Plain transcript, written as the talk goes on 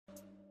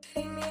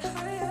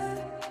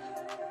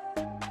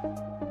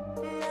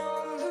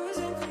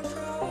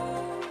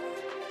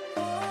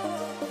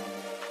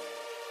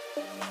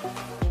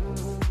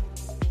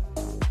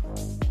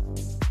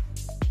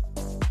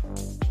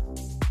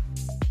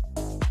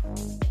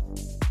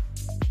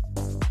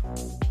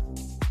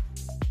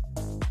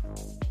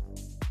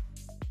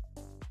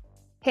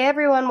Hey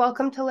everyone,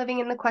 welcome to Living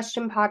in the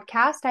Question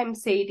podcast. I'm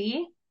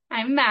Sadie,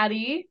 I'm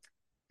Maddie.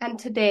 and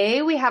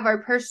today we have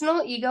our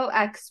personal ego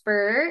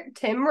expert,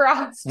 Tim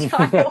Rothschild.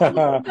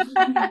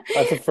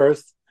 That's a I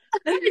first.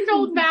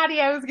 told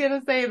Maddie I was going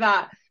to say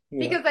that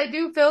Yeah. because I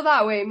do feel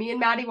that way. Me and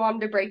Maddie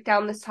wanted to break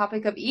down this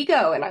topic of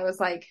ego, and I was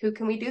like, who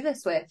can we do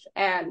this with?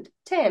 And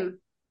Tim,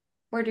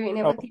 we're doing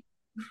it Oh, with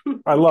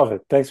you. I love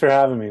it. Thanks for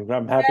having me.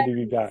 I'm happy to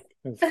be back.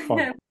 It's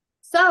fun.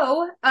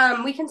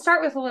 We can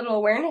start with a little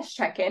awareness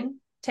check-in.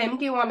 Tim,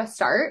 do you want to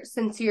start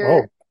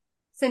Oh,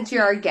 since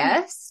you're our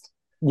guest?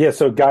 yeah.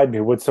 So guide me.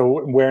 So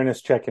awareness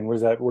check-in?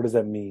 What does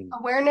that mean?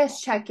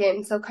 Awareness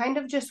check-in. So kind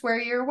of just where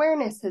your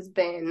awareness has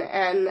been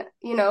and,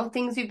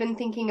 things you've been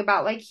thinking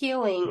about like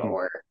healing hmm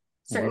or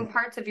hmm certain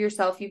parts of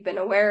yourself you've been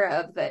aware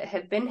of that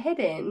have been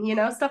hidden,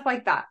 stuff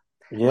like that.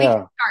 We can Yeah.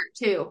 start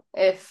too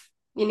if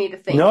you need to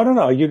think.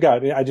 No. You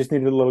got it. I just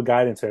needed a little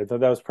guidance there. That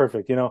was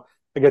perfect.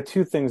 I got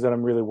two things that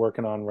I'm really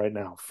working on right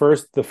now.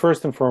 The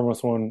first and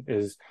foremost one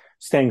is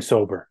staying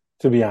sober,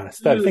 to be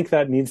honest. I Mm. think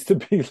that needs to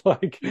be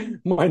like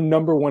my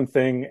number one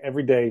thing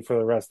every day for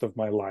the rest of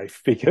my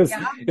life because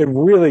Yeah. it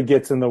really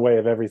gets in the way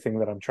of everything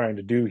that I'm trying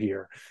to do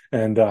here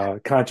and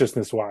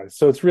consciousness wise.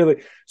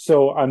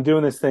 So I'm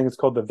doing this thing. It's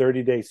called the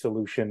 30-day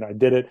solution. I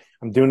did it.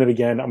 I'm doing it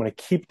again. I'm going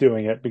to keep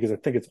doing it because I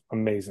think it's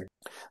amazing.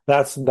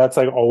 That's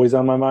like always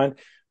on my mind.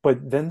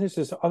 But then there's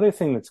this other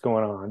thing that's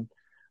going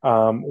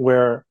on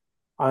where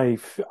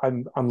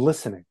I'm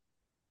listening,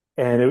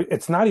 and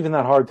it's not even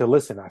that hard to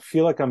listen. I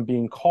feel like I'm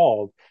being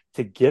called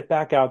to get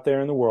back out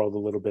there in the world a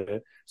little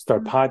bit,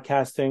 start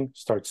podcasting,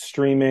 start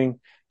streaming,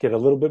 get a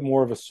little bit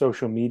more of a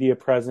social media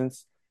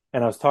presence.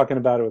 And I was talking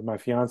about it with my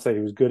fiance,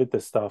 who's good at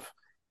this stuff,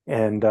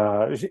 and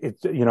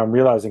I'm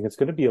realizing it's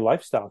going to be a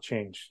lifestyle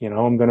change.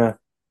 I'm gonna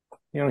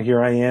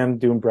here I am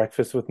doing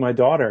breakfast with my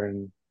daughter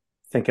and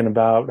thinking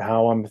about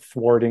how I'm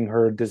thwarting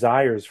her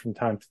desires from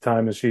time to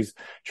time as she's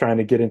trying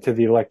to get into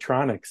the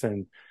electronics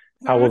and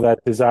how will that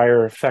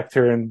desire affect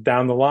her and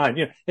down the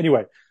line.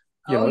 Anyway,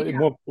 Oh it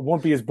yeah.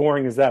 won't be as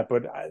boring as that,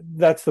 but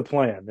that's the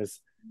plan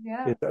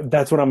Yeah.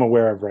 that's what I'm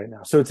aware of right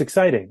now. So it's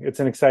exciting. It's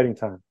an exciting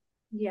time.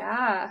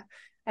 Yeah.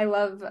 I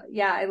love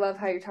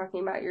how you're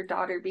talking about your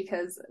daughter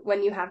because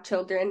when you have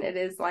children, it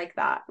is like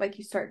that. Like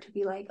you start to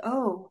be like,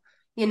 oh,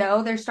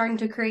 they're starting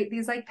to create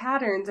these like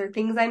patterns or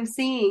things I'm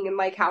seeing and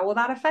like how will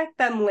that affect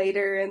them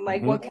later? And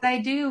like what hmm can I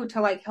do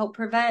to like help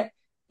prevent,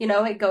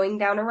 it going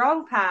down a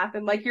wrong path?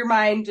 And like your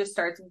mind just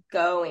starts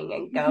going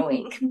and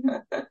going.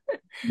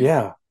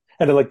 Yeah.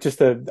 And like just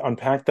to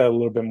unpack that a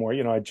little bit more,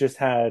 I just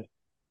had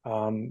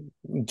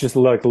just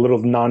like a little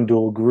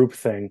non-dual group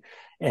thing.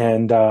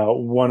 And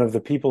one of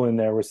the people in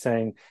there was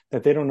saying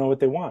that they don't know what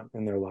they want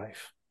in their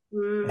life.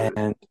 Mm.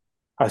 And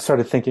I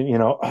started thinking,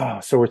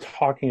 so we're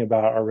talking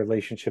about our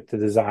relationship to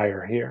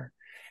desire here.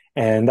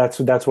 And that's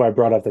why I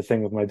brought up the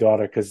thing with my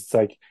daughter, because it's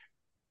like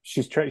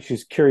she's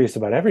curious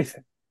about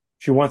everything.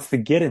 She wants to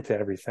get into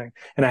everything.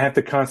 And I have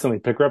to constantly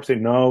pick her up, say,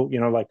 no,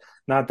 like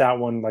not that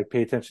one, like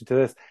pay attention to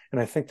this.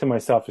 And I think to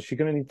myself, is she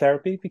going to need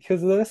therapy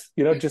because of this?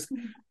 Just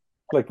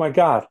like, my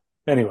God.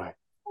 Anyway,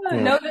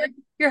 No,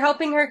 you're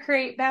helping her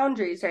create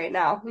boundaries right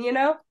now,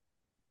 You're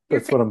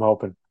that's what I'm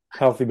hoping.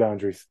 Healthy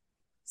boundaries.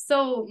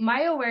 So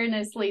my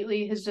awareness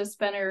lately has just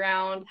been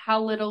around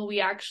how little we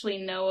actually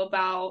know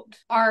about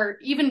our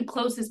even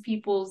closest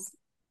people's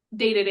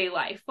day-to-day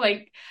life.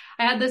 Like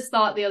I had this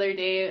thought the other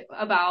day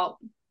about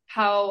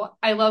how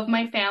I love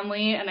my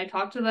family and I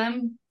talk to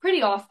them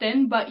pretty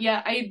often, but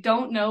yet I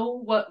don't know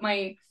what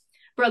my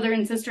brother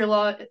and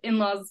sister-in-law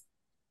in-laws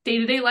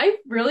day-to-day life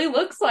really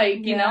looks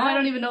like. I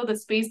don't even know the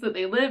space that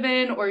they live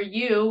in or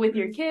you with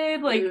your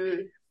kid. Like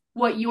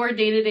what your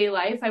day-to-day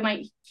life. I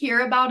might hear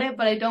about it,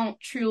 but I don't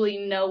truly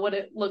know what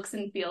it looks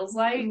and feels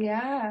like.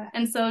 Yeah.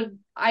 And so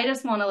I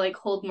just want to like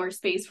hold more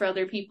space for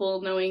other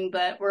people, knowing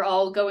that we're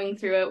all going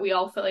through it. We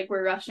all feel like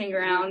we're rushing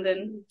around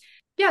and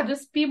yeah,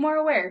 just be more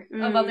aware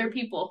of other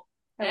people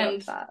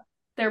and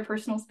their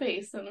personal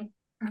space and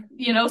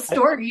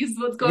stories,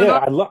 what's going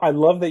on. I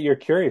love that you're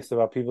curious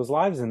about people's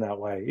lives in that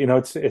way.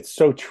 It's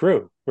so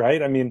true,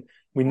 right? I mean,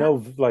 we Yeah.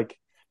 know like,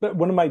 but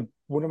one of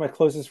my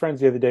closest friends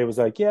the other day was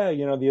like, yeah,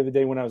 the other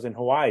day when I was in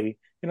Hawaii,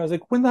 I was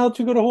like, when the hell did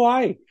you go to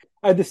Hawaii?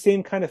 I had the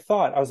same kind of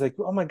thought. I was like,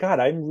 oh my God,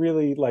 I'm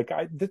really like,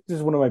 this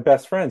is one of my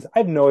best friends. I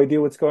have no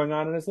idea what's going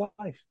on in his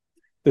life.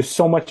 There's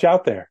so much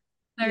out there.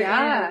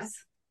 Yeah.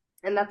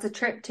 And that's a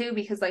trip too,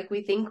 because like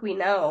we think we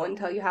know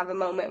until you have a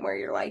moment where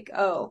you're like,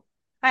 oh,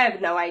 I have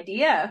no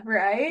idea,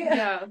 right?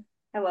 Yeah.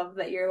 I love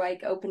that you're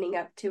like opening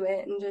up to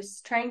it and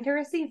just trying to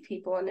receive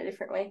people in a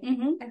different way.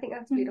 I think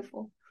that's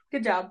beautiful.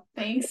 Good job.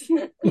 Thanks.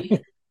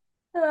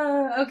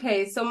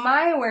 Okay, so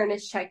my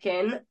awareness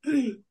check-in,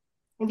 if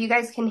you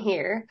guys can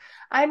hear,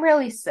 I'm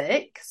really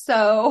sick.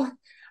 So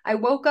I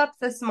woke up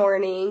this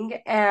morning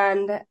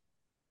and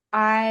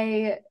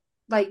I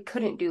like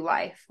couldn't do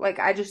life. Like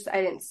I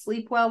didn't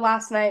sleep well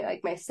last night.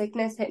 Like my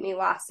sickness hit me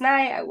last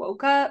night. I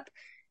woke up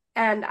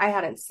and I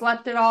hadn't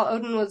slept at all.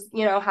 Odin was,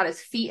 had his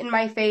feet in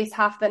my face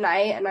half the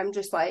night and I'm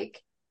just like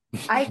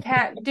I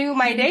can't do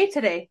my day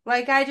today.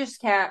 Like I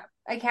just can't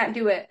I can't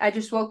do it. I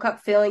just woke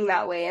up feeling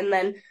that way. And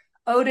then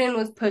Odin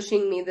was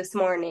pushing me this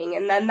morning,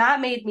 and then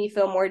that made me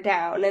feel more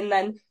down. And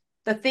then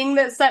the thing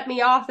that set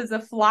me off is a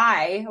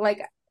fly.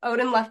 Like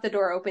Odin left the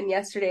door open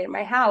yesterday at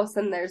my house,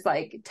 and there's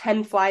like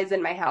 10 flies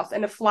in my house,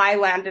 and a fly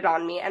landed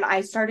on me, and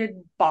I started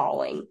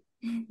bawling,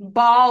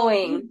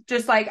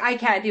 just like, I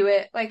can't do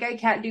it. Like, I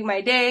can't do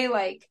my day.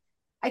 Like,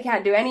 I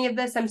can't do any of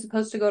this. I'm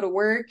supposed to go to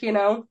work, you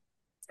know?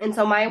 And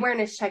so my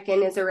awareness check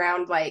in is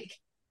around like,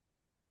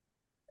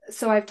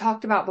 so I've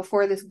talked about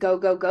before this go,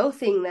 go, go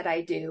thing that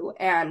I do,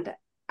 and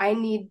I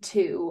need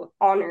to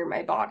honor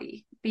my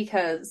body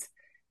because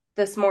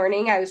this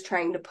morning I was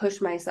trying to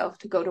push myself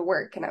to go to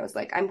work and I was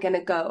like, I'm going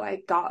to go. I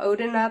got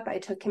Odin up, I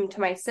took him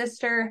to my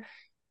sister,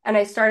 and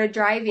I started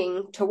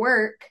driving to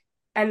work.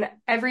 And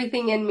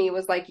everything in me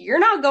was like, you're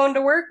not going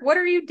to work. What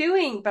are you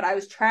doing? But I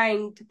was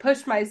trying to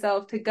push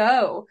myself to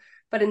go.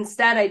 But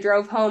instead, I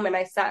drove home and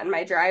I sat in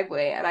my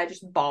driveway and I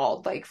just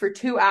bawled like for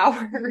 2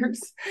 hours.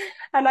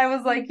 And I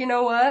was like, you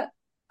know what?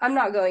 I'm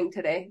not going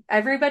today.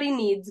 Everybody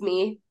needs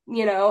me,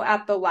 you know,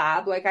 at the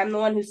lab. Like, I'm the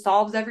one who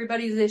solves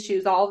everybody's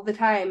issues all of the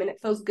time. And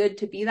it feels good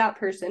to be that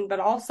person. But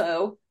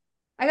also,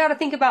 I got to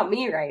think about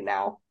me right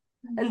now.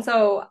 And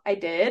so I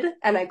did.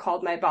 And I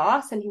called my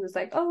boss and he was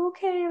like, oh,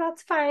 okay,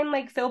 that's fine.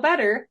 Like, feel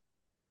better.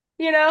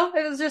 You know,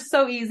 it was just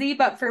so easy.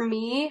 But for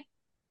me,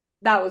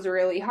 that was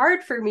really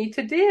hard for me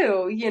to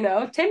do. You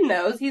know, Tim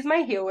knows, he's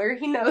my healer.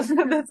 He knows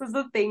that this is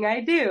a thing I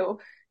do.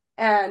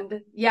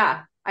 And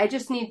yeah, I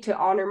just need to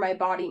honor my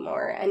body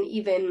more. And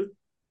even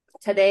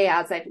today,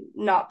 as I've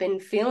not been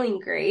feeling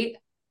great,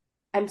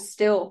 I'm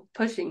still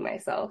pushing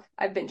myself.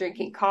 I've been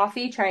drinking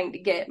coffee, trying to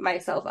get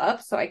myself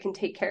up so I can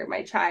take care of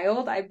my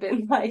child. I've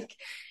been like,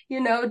 you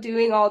know,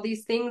 doing all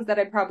these things that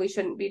I probably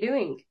shouldn't be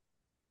doing.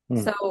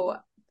 Mm. So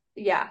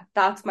yeah,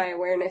 that's my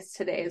awareness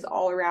today, is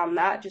all around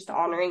that, just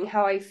honoring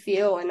how I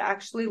feel and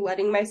actually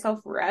letting myself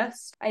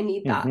rest. I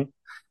need that.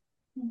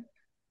 Mm-hmm.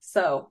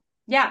 So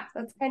yeah,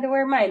 that's kind of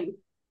where my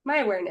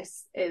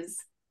awareness is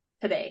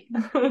today.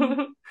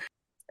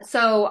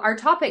 So our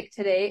topic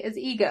today is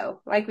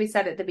ego, like we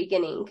said at the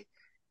beginning.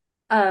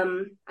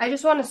 I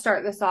just want to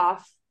start this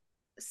off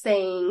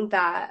saying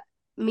that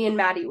me and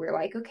Maddie were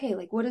like, okay,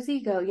 like, what is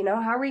ego? You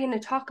know, how are we going to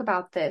talk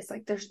about this?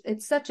 Like,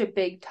 it's such a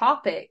big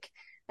topic.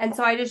 And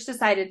so I just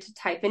decided to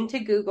type into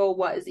Google,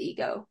 what is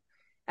ego?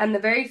 And the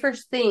very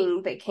first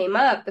thing that came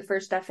up, the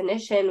first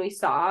definition we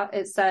saw,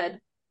 it said,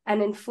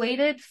 an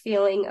inflated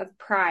feeling of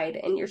pride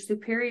in your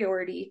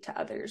superiority to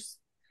others.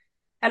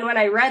 And when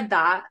I read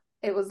that,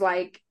 it was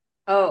like,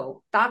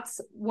 oh, that's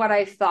what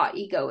I thought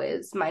ego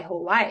is my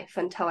whole life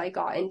until I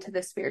got into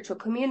the spiritual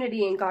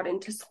community and got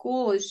into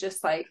school. Is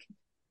just like,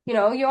 you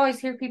know, you always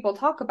hear people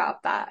talk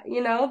about that,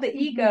 you know, the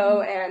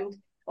ego, and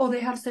oh, they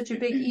have such a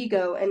big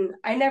ego. And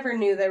I never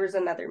knew there was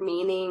another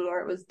meaning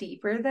or it was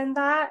deeper than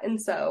that.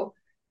 And so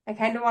I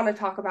kind of want to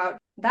talk about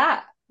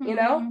that, you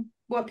know,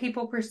 what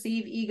people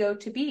perceive ego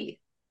to be.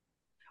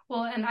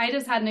 Well, and I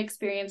just had an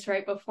experience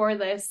right before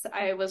this.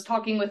 I was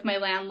talking with my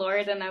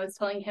landlord and I was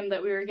telling him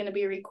that we were going to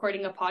be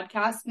recording a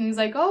podcast. And he's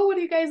like, oh, what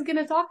are you guys going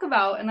to talk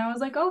about? And I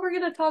was like, oh, we're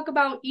going to talk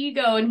about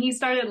ego. And he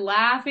started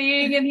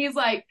laughing and he's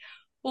like,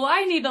 well,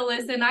 I need to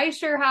listen. I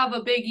sure have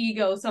a big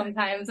ego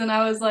sometimes. And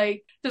I was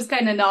like, just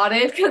kind of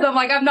nodded because I'm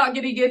like, I'm not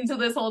going to get into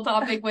this whole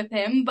topic with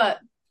him. But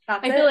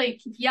I feel like,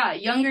 yeah,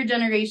 younger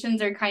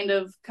generations are kind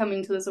of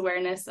coming to this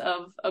awareness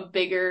of a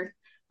bigger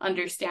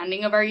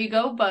understanding of our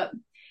ego. But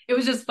it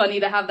was just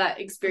funny to have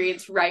that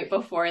experience right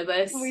before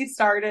this. We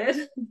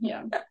started.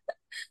 Yeah.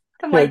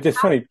 I'm like, it's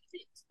funny.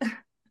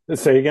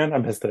 Say again, I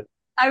missed it.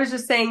 I was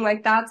just saying,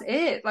 like, that's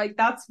it. Like,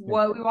 that's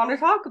what we want to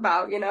talk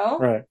about, you know?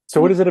 Right.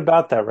 So what is it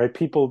about that, right?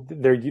 People,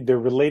 they're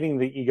relating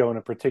the ego in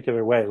a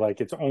particular way.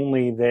 Like it's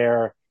only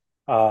there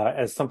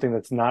as something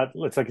that's not,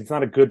 it's like, it's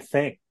not a good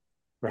thing,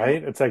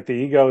 right? It's like the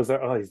ego is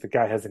like, oh, the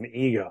guy has an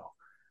ego.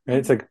 And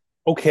it's like,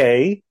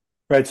 okay.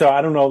 Right. So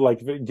I don't know, like,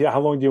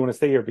 how long do you want to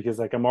stay here? Because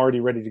like, I'm already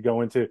ready to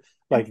go into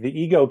like the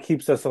ego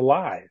keeps us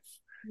alive.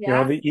 Yeah. You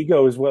know, the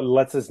ego is what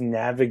lets us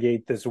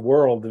navigate this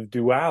world of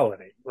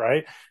duality.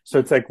 Right. So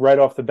it's like right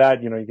off the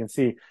bat, you know, you can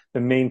see the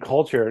main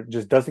culture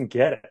just doesn't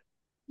get it.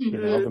 Mm-hmm. You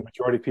know, the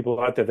majority of people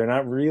out there, they're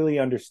not really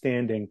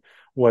understanding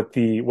what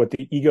the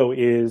ego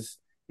is.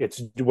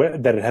 It's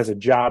that it has a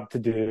job to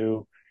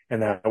do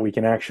and that we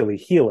can actually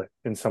heal it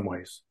in some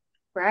ways.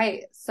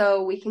 Right.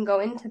 So we can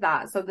go into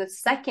that. So the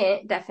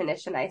second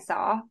definition I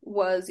saw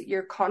was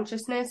your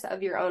consciousness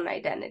of your own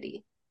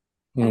identity.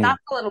 And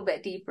that's a little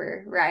bit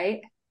deeper,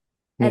 right?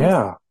 And yeah.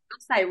 So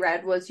else I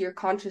read was your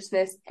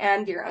consciousness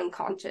and your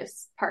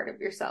unconscious part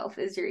of yourself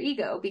is your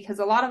ego, because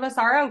a lot of us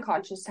are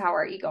unconscious to how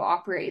our ego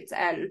operates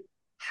and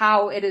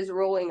how it is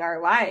ruling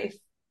our life.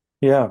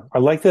 Yeah. I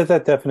like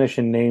that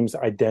definition names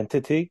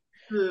identity.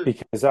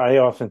 Because I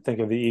often think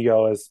of the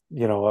ego as,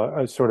 you know,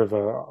 a sort of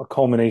a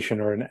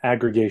culmination or an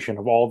aggregation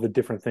of all the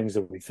different things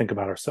that we think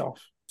about ourselves.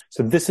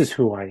 So this is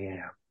who I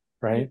am,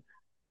 right?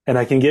 And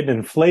I can get an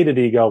inflated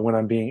ego when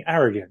I'm being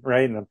arrogant,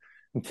 right? And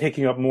I'm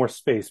taking up more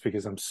space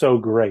because I'm so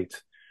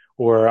great.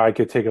 Or I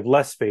could take up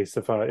less space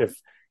if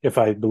if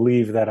I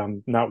believe that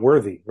I'm not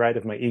worthy, right?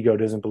 If my ego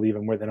doesn't believe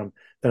I'm worthy,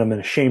 then I'm in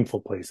a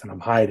shameful place and I'm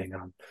hiding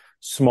and I'm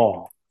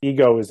small.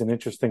 Ego is an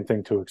interesting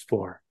thing to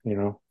explore, you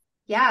know?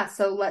 Yeah,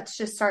 so let's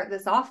just start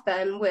this off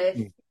then with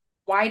Mm.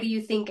 why do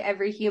you think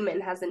every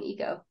human has an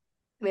ego?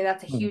 I mean,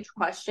 that's a Mm. huge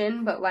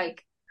question, but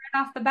like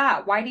right off the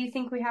bat, why do you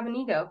think we have an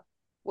ego?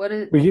 What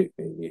is,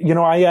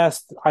 Well, I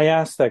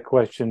asked that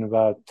question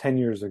about 10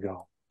 years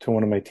ago to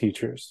one of my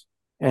teachers,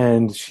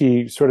 and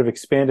she sort of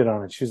expanded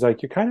on it. She's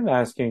like, you're kind of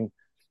asking,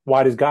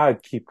 why does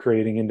God keep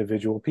creating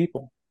individual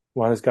people?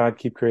 Why does God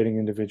keep creating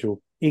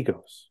individual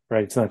egos,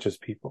 right? It's not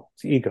just people,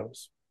 it's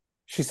egos.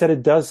 She said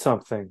it does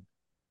something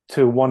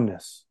to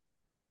oneness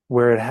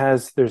where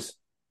there's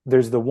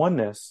the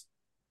oneness,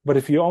 but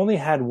if you only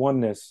had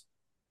oneness,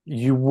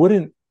 you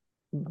wouldn't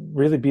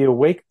really be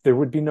awake. There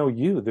would be no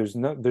you. There's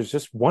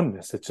just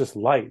oneness. It's just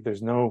light.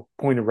 There's no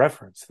point of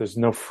reference. There's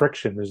no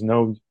friction. There's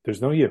no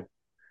you.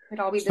 it'd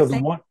all be the So the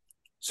same? one,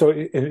 so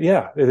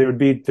yeah,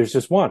 there's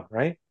just one,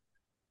 right?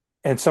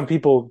 And some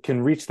people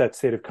can reach that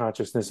state of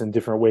consciousness in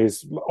different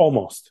ways,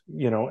 almost,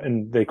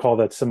 and they call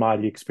that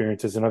samadhi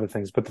experiences and other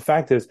things. But the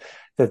fact is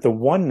that the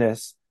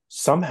oneness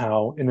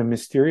somehow, in a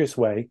mysterious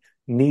way,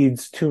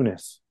 needs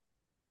two-ness.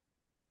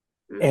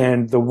 Mm-hmm.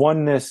 And the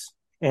oneness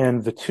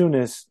and the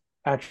two-ness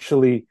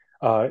actually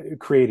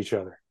create each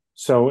other.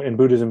 So in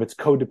Buddhism, it's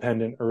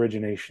codependent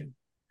origination.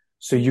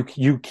 So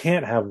you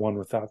can't have one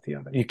without the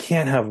other. You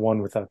can't have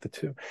one without the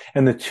two.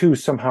 And the two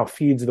somehow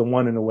feeds the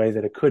one in a way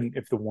that it couldn't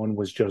if the one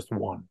was just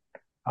one.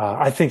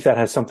 I think that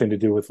has something to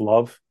do with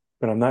love,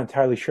 but I'm not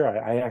entirely sure.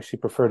 I actually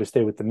prefer to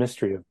stay with the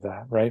mystery of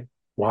that, right?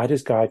 Why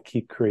does God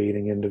keep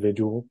creating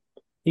individual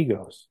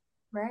egos?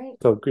 Right.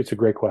 So it's a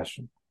great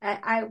question.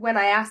 I when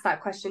I asked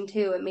that question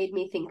too, it made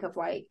me think of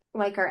like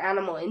our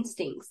animal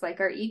instincts. Like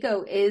our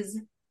ego is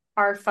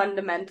our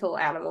fundamental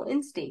animal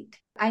instinct.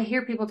 I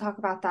hear people talk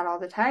about that all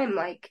the time,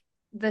 like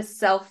the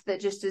self that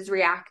just is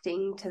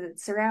reacting to the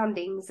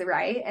surroundings,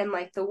 right? And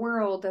like the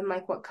world and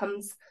like what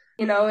comes,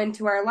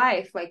 into our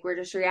life. Like we're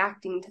just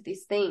reacting to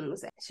these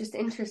things. It's just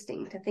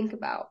interesting to think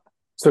about.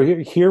 So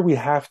here we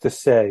have to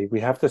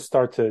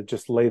start to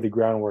just lay the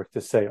groundwork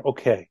to say,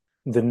 okay,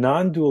 the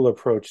non-dual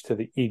approach to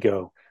the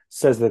ego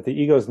says that the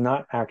ego is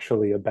not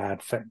actually a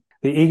bad thing.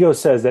 The ego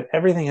says that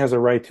everything has a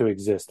right to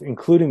exist,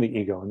 including the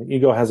ego, and the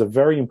ego has a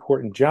very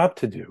important job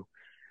to do.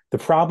 The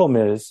problem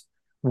is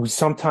we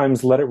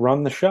sometimes let it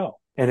run the show,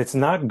 and it's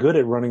not good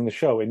at running the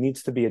show. It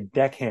needs to be a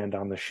deckhand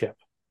on the ship,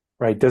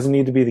 right? It doesn't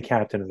need to be the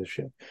captain of the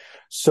ship.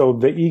 So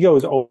the ego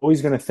is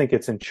always going to think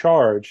it's in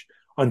charge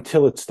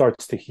until it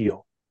starts to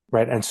heal,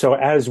 right? And so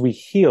as we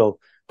heal,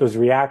 those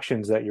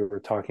reactions that you were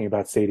talking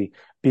about, Sadie,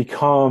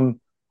 become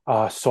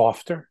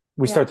softer.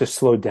 We start to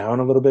slow down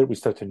a little bit. We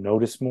start to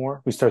notice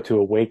more. We start to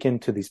awaken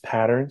to these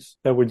patterns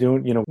that we're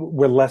doing.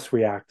 We're less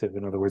reactive,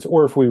 in other words.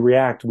 Or if we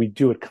react, we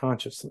do it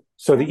consciously.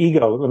 So the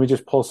ego, let me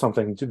just pull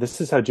something.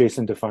 This is how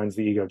Jason defines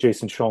the ego.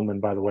 Jason Schulman,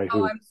 by the way.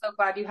 Oh, I'm so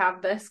glad you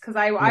have this because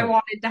I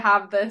wanted to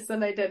have this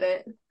and I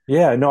didn't.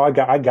 Yeah, no,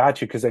 I got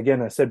you. Because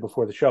again, I said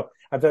before the show,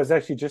 I was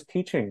actually just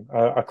teaching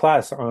a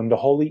class on the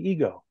holy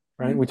ego,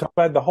 right? Mm-hmm. We talk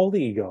about the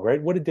holy ego,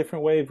 right? What a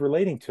different way of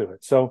relating to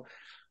it. So,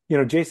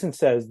 Jason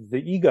says the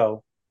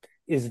ego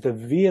is the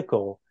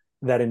vehicle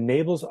that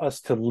enables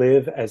us to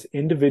live as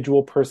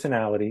individual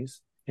personalities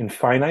in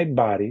finite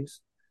bodies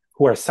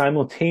who are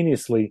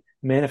simultaneously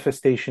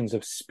manifestations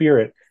of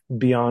spirit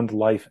beyond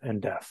life and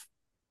death.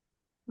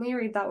 Let me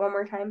read that one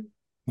more time.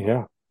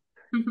 Yeah.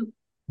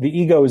 The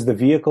ego is the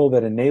vehicle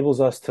that enables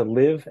us to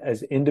live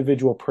as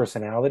individual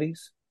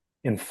personalities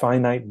in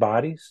finite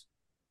bodies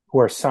who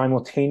are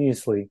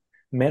simultaneously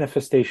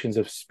manifestations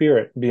of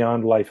spirit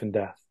beyond life and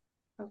death.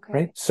 Okay.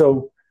 Right?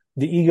 So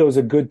the ego is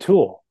a good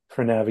tool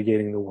for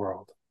navigating the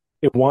world.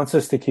 It wants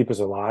us to keep us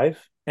alive,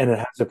 and it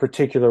has a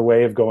particular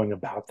way of going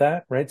about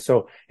that, right?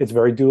 So it's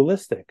very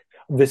dualistic.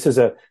 This is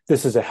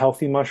a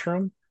healthy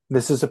mushroom.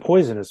 This is a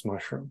poisonous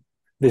mushroom.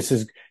 This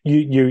is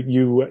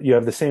you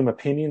have the same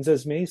opinions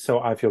as me,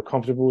 so I feel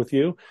comfortable with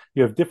you.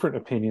 You have different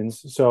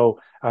opinions, so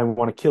I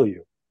want to kill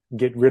you,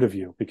 get rid of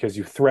you because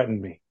you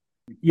threaten me.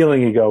 The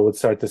healing ego would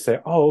start to say,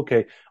 "Oh,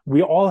 okay,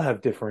 we all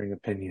have differing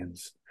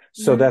opinions."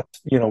 So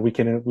that's,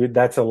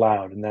 that's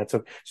allowed. And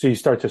so you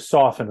start to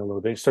soften a little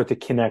bit. You start to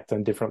connect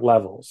on different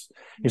levels.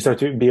 You start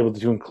to be able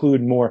to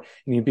include more,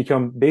 and you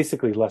become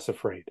basically less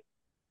afraid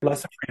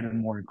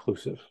and more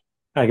inclusive.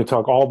 I could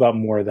talk all about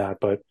more of that,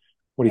 but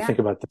what do you think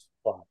about this?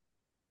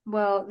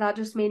 Well, that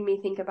just made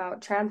me think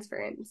about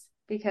transference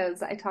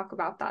because I talk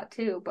about that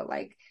too, but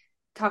like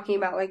talking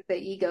about like the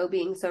ego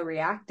being so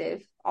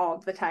reactive all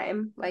the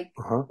time, like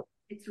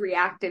it's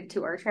reactive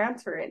to our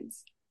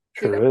transference.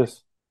 Sure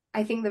is.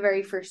 I think the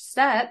very first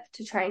step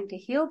to trying to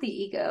heal the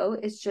ego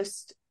is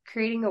just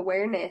creating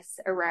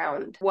awareness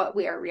around what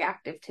we are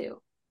reactive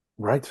to.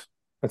 Right.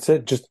 That's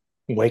it. Just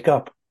wake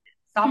up.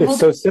 It's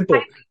so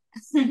simple.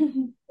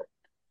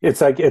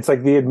 It's like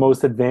the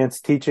most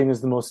advanced teaching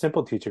is the most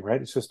simple teaching,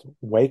 right? It's just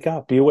wake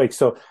up, be awake.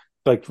 So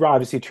like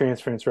obviously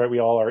transference, right? We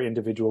all are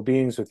individual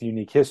beings with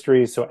unique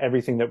histories. So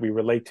everything that we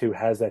relate to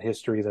has that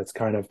history that's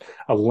kind of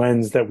a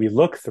lens that we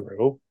look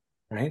through.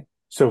 right?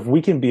 So if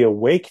we can be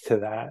awake to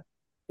that,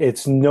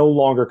 it's no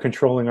longer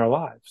controlling our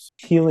lives.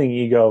 Healing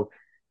ego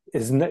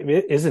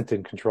isn't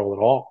in control at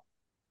all.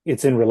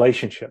 It's in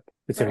relationship.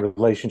 It's in Right.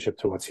 relationship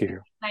to what's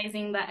here.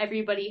 Recognizing that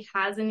everybody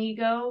has an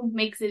ego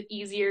makes it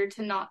easier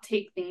to not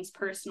take things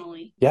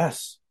personally.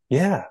 Yes.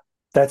 Yeah.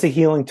 That's a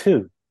healing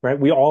too, right?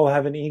 We all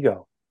have an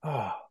ego.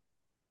 Oh,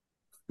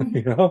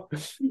 you know?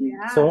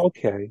 Yeah. So,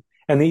 okay.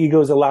 And the ego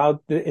is allowed,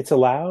 it's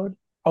allowed.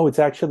 Oh, it's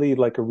actually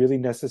like a really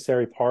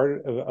necessary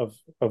part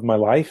of my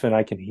life and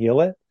I can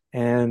heal it.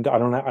 And I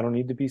don't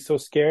need to be so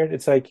scared.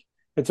 It's like,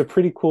 it's a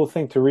pretty cool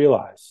thing to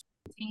realize.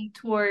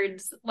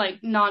 Towards like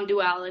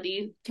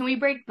non-duality. Can we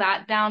break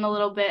that down a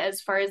little bit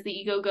as far as the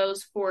ego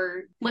goes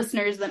for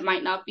listeners that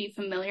might not be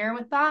familiar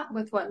with that?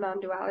 With what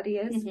non-duality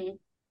is. Mm-hmm.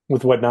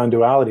 With what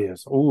non-duality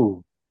is.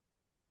 Ooh,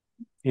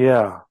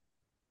 yeah.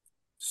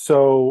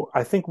 So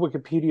I think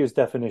Wikipedia's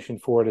definition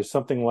for it is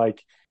something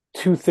like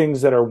two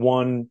things that are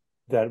one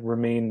that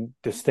remain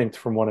distinct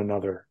from one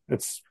another.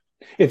 It's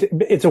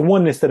a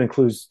oneness that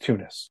includes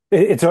two-ness.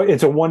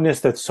 It's a oneness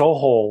that's so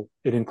whole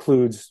it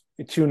includes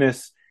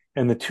two-ness,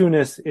 and the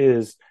two-ness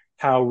is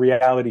how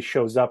reality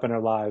shows up in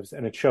our lives,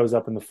 and it shows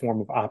up in the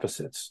form of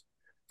opposites,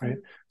 right?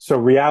 Mm-hmm. So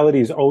reality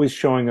is always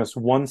showing us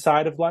one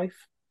side of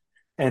life,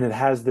 and it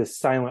has this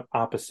silent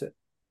opposite.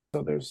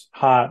 So there's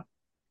hot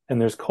and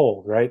there's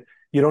cold, right?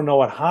 You don't know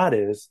what hot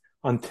is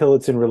until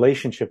it's in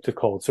relationship to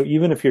cold. So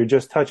even if you're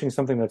just touching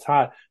something that's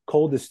hot,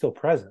 cold is still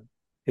present.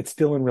 It's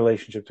still in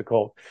relationship to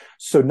cold.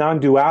 So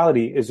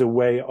non-duality is a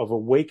way of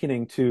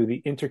awakening to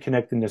the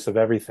interconnectedness of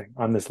everything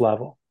on this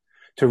level,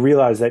 to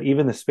realize that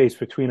even the space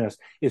between us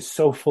is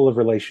so full of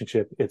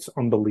relationship. It's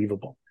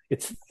unbelievable.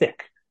 It's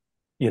thick,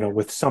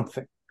 with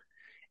something.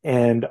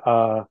 And,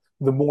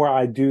 the more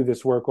I do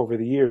this work over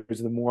the years,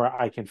 the more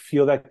I can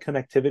feel that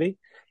connectivity,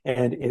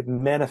 and it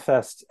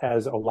manifests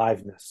as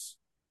aliveness.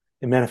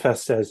 It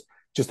manifests as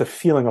just a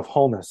feeling of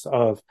wholeness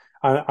of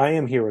I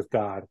am here with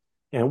God,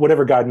 and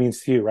whatever God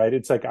means to you, right?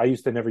 It's like I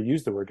used to never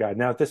use the word God.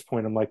 Now at this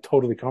point, I'm like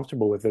totally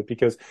comfortable with it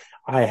because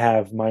I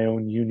have my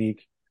own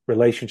unique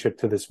relationship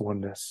to this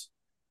oneness,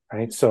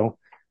 right? So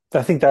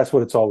I think that's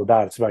what it's all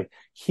about. It's about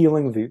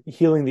healing the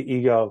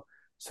ego,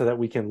 so that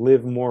we can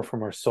live more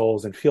from our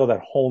souls and feel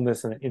that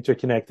wholeness and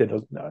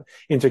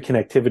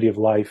interconnectivity of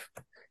life.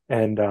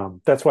 And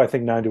that's why I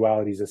think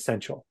non-duality is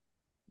essential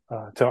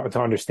to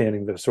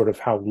understanding the sort of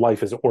how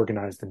life is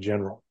organized in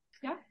general.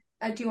 Yeah.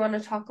 Do you want to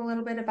talk a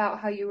little bit about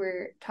how you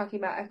were talking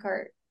about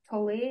Eckhart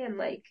Tolle and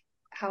like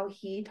how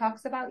he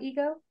talks about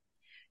ego?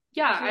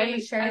 Yeah, I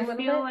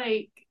feel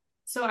like,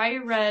 so I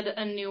read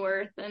A New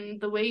Earth,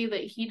 and the way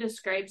that he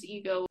describes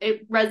ego,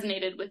 it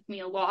resonated with me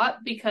a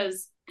lot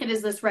because it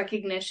is this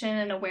recognition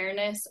and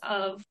awareness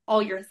of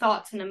all your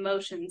thoughts and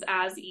emotions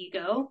as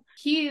ego.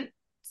 He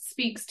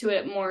speaks to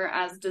it more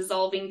as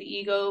dissolving the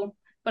ego,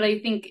 but I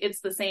think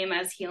it's the same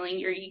as healing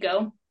your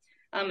ego.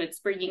 It's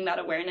bringing that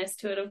awareness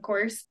to it, of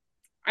course.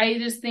 I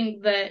just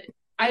think that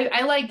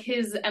I like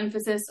his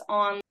emphasis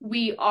on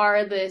we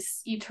are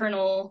this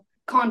eternal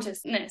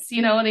consciousness,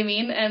 you know what I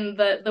mean? And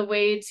the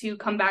way to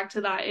come back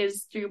to that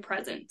is through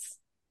presence.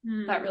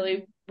 That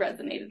really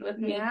resonated with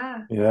me.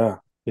 Yeah.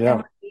 And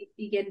when we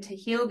begin to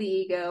heal the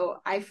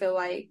ego, I feel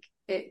like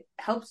it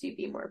helps you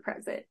be more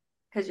present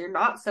because you're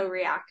not so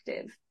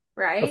reactive,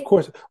 right? Of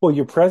course. Well,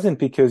 you're present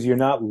because you're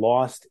not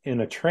lost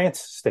in a trance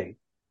state,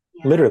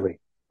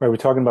 literally, right? We're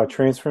talking about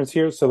transference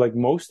here. So like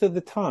most of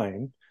the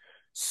time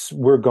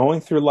we're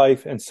going through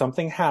life and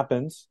something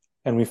happens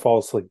and we fall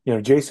asleep.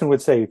 Jason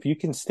would say, if you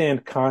can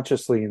stand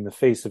consciously in the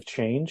face of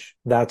change,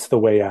 that's the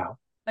way out.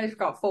 I just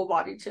got full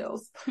body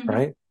chills.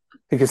 Right?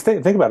 Because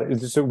think about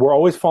it. We're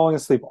always falling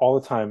asleep all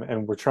the time,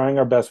 and we're trying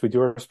our best. We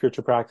do our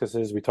spiritual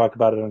practices. We talk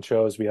about it on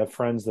shows. We have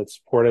friends that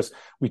support us.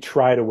 We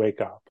try to wake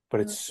up, but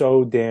it's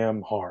so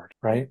damn hard,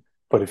 right?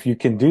 But if you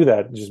can do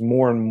that just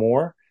more and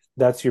more,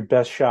 that's your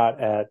best shot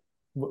at,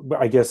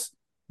 I guess,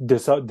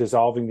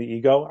 dissolving the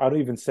ego. I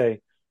don't even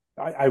say,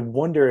 I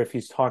wonder if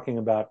he's talking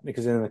about,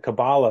 because in the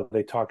Kabbalah,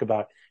 they talk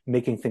about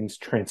making things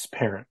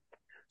transparent.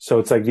 So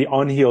it's like the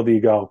unhealed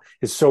ego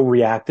is so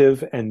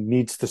reactive and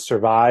needs to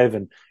survive,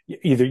 and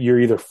you're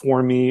either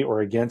for me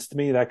or against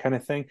me, that kind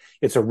of thing.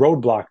 It's a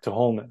roadblock to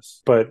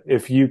wholeness. But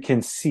if you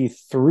can see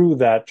through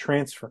that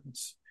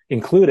transference,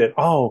 include it,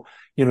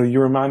 you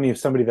remind me of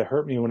somebody that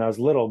hurt me when I was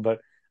little, but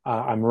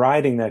I'm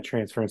riding that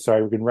transference, so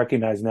I can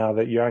recognize now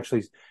that you're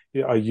actually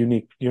a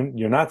unique,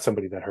 you're not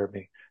somebody that hurt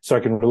me. So I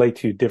can relate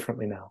to you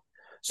differently now.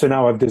 So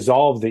now I've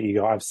dissolved the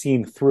ego. I've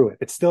seen through it.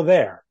 It's still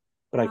there,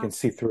 but I can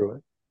see through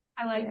it.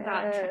 I like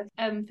that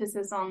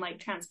emphasis on like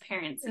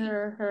transparency.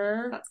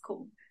 That's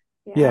cool.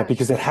 Yeah,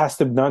 because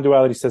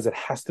non-duality says it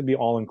has to be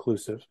all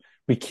inclusive.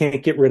 We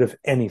can't get rid of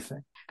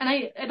anything. And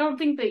I don't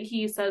think that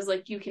he says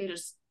like you can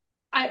just,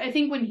 I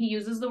think when he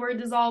uses the word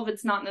dissolve,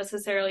 it's not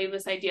necessarily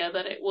this idea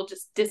that it will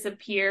just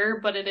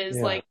disappear, but it is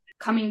like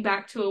coming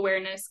back to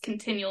awareness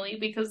continually,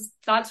 because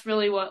that's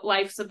really what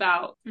life's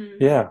about.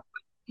 Yeah.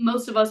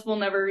 Most of us will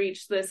never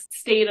reach this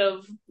state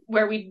of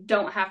where we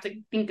don't have to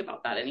think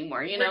about that anymore,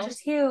 We're just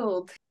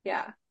healed.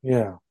 Yeah.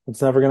 Yeah.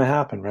 It's never going to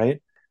happen,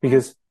 right?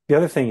 Because The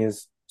other thing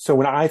is, so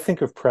when I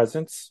think of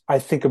presence, I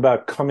think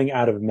about coming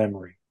out of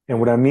memory. And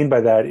what I mean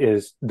by that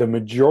is the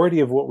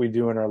majority of what we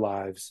do in our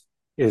lives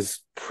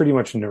is pretty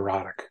much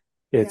neurotic.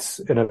 It's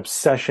an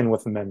obsession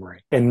with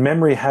memory. And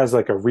memory has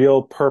like a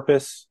real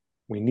purpose.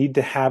 We need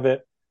to have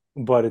it,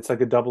 but it's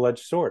like a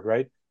double-edged sword,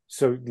 right?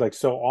 So like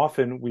so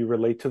often we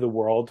relate to the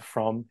world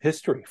from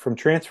history, from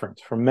transference,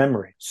 from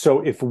memory.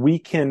 So if we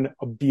can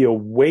be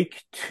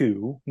awake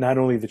to not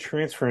only the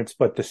transference,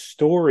 but the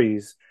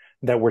stories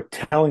that we're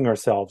telling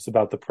ourselves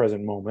about the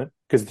present moment,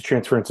 because the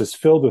transference is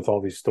filled with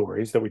all these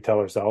stories that we tell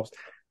ourselves,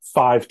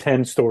 5,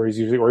 10 stories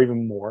usually, or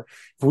even more.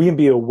 If we can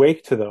be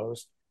awake to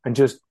those and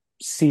just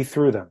see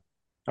through them,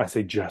 I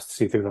say just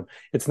see through them.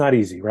 It's not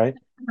easy, right?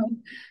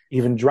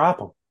 Even drop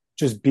them.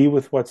 Just be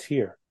with what's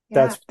here.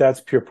 Yeah.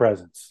 That's pure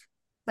presence.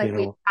 Like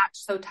we attach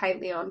so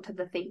tightly onto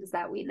the things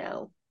that we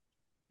know.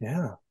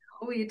 Yeah.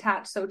 We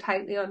attach so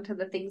tightly onto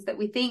the things that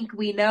we think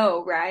we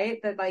know, right?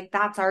 That like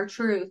that's our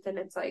truth. And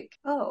it's like,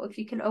 oh, if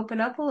you can open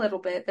up a little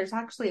bit, there's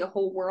actually a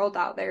whole world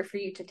out there for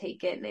you to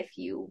take in if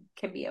you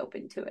can be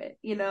open to it,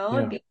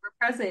 and be more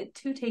present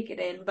to take it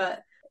in.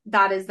 But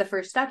that is the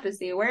first step, is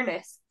the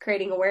awareness,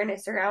 creating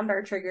awareness around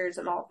our triggers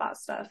and all of that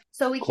stuff.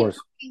 So we keep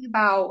talking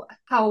about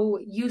how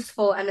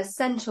useful and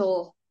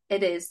essential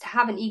it is to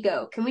have an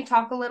ego. Can we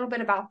talk a little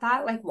bit about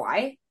that? Like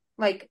why?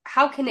 Like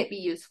how can it be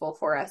useful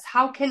for us?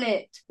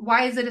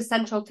 Why is it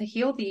essential to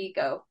heal the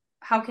ego?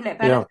 How can it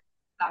benefit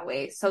that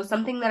way? So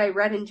something that I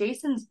read in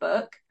Jason's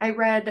book, I'm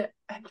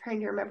trying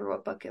to remember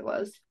what book it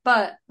was,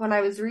 but when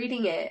I was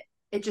reading it,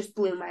 it just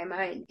blew my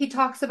mind. He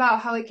talks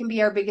about how it can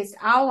be our biggest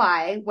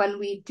ally when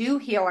we do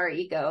heal our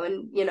ego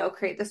and,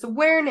 create this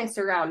awareness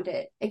around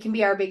it. It can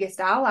be our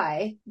biggest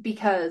ally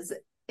because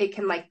it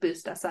can like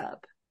boost us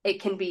up. It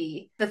can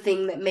be the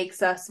thing that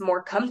makes us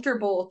more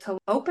comfortable to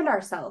open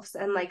ourselves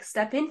and like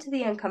step into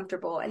the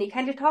uncomfortable. And he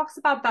kind of talks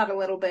about that a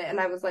little bit. And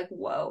I was like,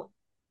 whoa,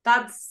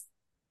 that's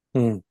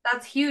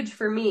huge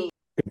for me.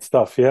 Good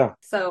stuff. Yeah.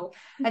 So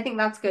I think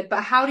that's good.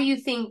 But how do you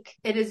think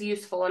it is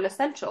useful and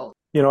essential?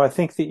 I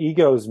think the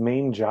ego's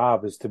main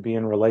job is to be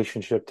in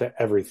relationship to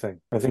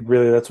everything. I think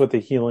really that's what the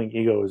healing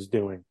ego is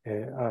doing.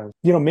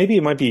 Maybe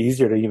it might be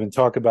easier to even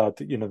talk about,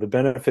 the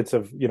benefits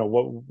of,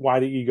 why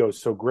the ego is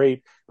so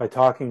great by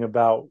talking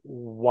about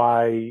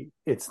why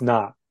it's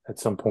not at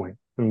some point.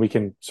 And we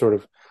can sort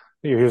of,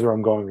 here's where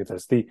I'm going with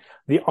this. The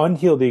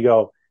unhealed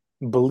ego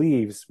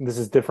believes, this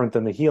is different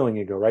than the healing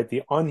ego, right?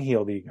 The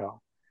unhealed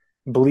ego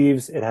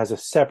believes it has a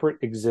separate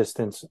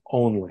existence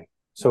only.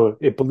 So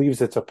it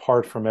believes it's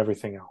apart from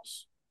everything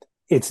else.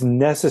 It's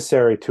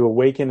necessary to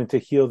awaken and to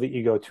heal the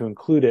ego to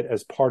include it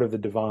as part of the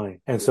divine.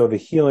 And so the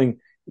healing,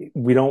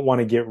 we don't want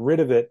to get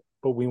rid of it,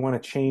 but we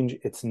want to change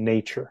its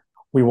nature.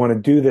 We want to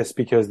do this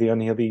because the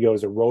unhealed ego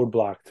is a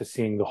roadblock to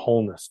seeing the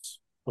wholeness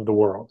of the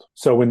world.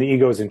 So when the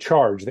ego is in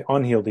charge, the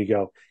unhealed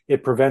ego,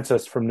 it prevents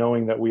us from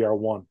knowing that we are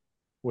one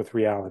with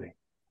reality.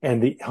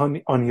 And the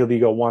unhealed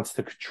ego wants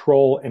to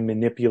control and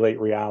manipulate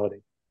reality.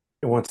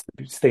 It wants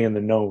to stay in the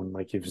known,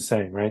 like you were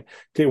saying, right?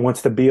 It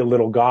wants to be a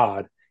little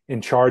God in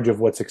charge of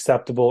what's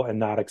acceptable and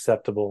not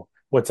acceptable,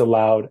 what's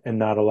allowed and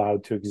not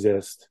allowed to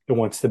exist. It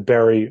wants to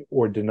bury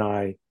or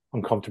deny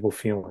uncomfortable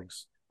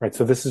feelings, right?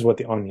 So this is what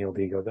the unhealed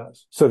ego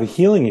does. So the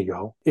healing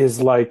ego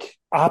is like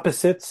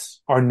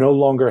opposites are no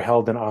longer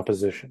held in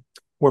opposition.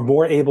 We're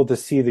more able to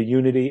see the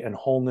unity and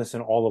wholeness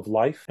in all of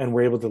life, and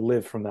we're able to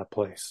live from that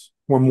place.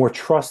 We're more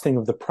trusting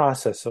of the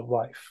process of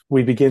life.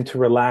 We begin to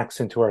relax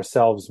into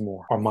ourselves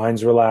more. Our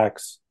minds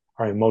relax,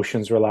 our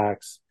emotions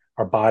relax,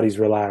 our bodies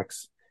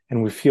relax,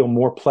 and we feel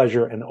more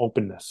pleasure and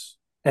openness.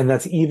 And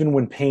that's even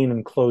when pain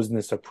and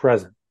closedness are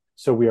present.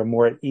 So we are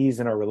more at ease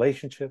in our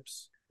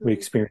relationships. We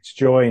experience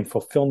joy and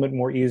fulfillment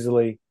more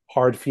easily.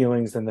 Hard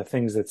feelings and the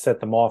things that set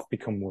them off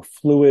become more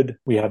fluid.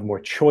 We have more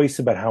choice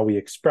about how we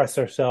express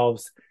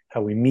ourselves,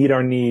 how we meet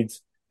our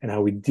needs, and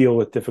how we deal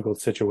with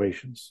difficult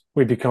situations.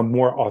 We become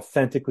more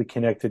authentically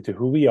connected to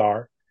who we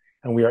are,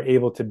 and we are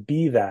able to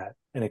be that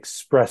and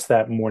express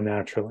that more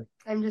naturally.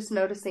 I'm just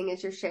noticing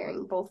as you're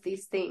sharing both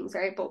these things,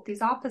 right? Both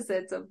these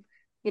opposites of,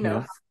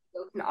 how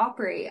we can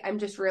operate. I'm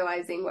just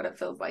realizing what it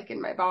feels like in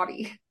my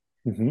body.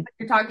 Mm-hmm.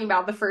 You're talking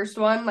about the first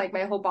one, like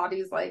my whole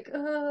body's like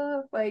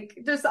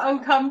just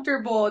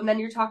uncomfortable. And then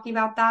you're talking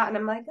about that and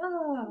I'm like,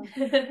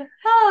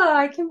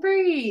 I can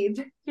breathe,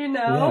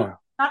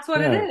 That's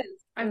what it is.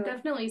 I've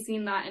definitely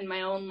seen that in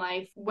my own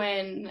life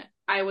when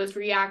I was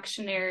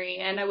reactionary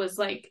and I was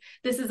like,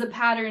 this is a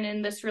pattern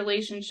in this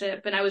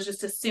relationship. And I was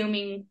just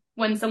assuming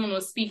when someone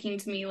was speaking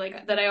to me,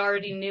 like that I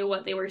already knew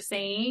what they were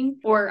saying,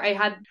 or I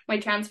had my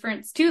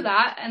transference to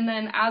that. And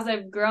then as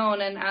I've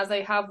grown and as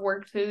I have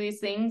worked through these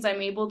things,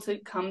 I'm able to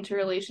come to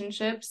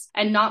relationships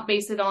and not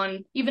base it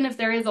on, even if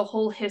there is a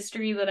whole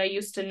history that I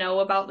used to know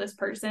about this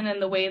person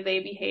and the way they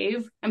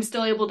behave, I'm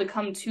still able to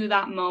come to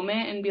that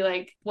moment and be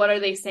like, what are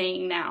they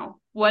saying now?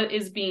 What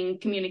is being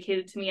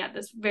communicated to me at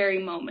this very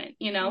moment,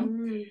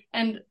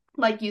 And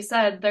like you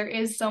said, there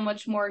is so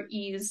much more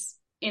ease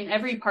in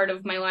every part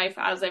of my life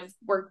as I've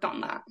worked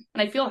on that.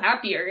 And I feel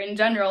happier in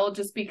general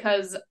just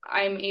because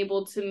I'm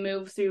able to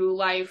move through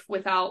life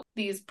without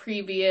these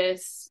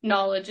previous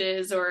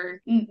knowledges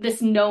or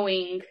this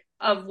knowing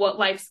of what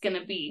life's going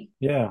to be.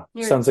 Yeah.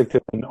 Sounds like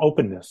there's an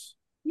openness.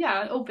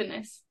 Yeah,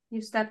 openness.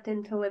 You stepped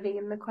into living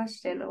in the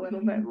question a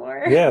little bit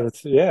more. Yeah.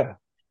 Yeah.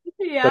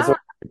 Yeah. That's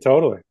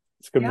totally.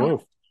 It's a good Yeah.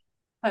 move.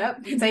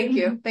 Thank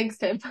you. Thanks,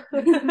 Tim.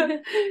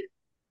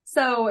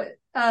 So,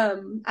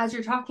 as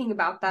you're talking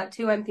about that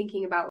too, I'm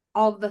thinking about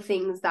all the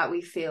things that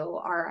we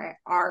feel are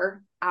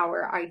our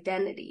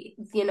identity,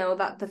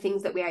 that the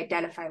things that we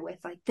identify with,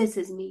 like, this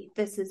is me,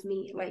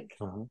 like,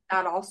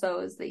 that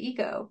also is the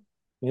ego.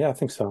 Yeah, I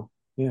think so.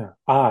 Yeah.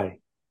 Right?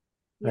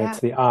 It's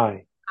the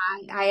I.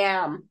 I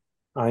am.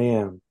 I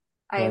am.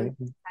 I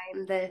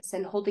am this,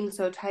 and holding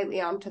so tightly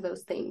onto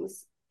those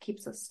things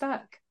keeps us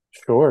stuck.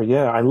 Sure.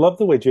 Yeah. I love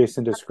the way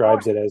Jason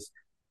describes it as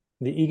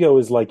the ego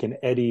is like an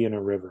eddy in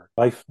a river.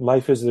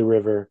 Life is the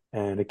river,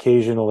 and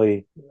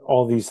occasionally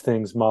all these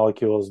things,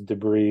 molecules,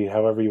 debris,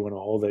 however you want to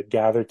hold it,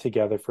 gather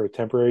together for a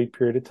temporary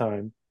period of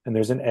time. And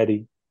there's an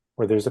eddy,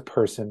 or there's a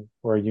person,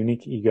 or a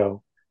unique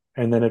ego,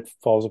 and then it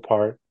falls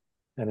apart,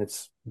 and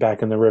it's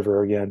back in the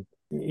river again,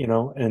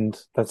 and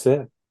that's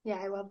it. Yeah,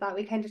 I love that.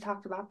 We kind of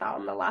talked about that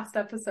on the last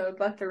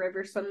episode, Let the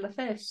River Swim the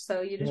Fish.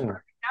 So you just broke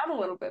it down a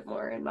little bit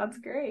more, and that's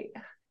great.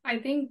 I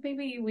think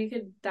maybe we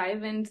could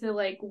dive into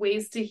like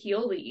ways to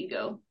heal the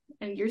ego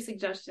and your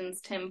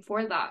suggestions, Tim,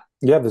 for that.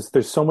 Yeah,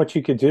 there's so much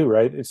you could do,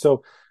 right?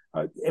 So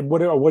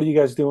what are you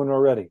guys doing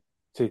already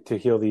to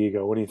heal the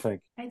ego? What do you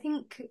think? I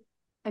think,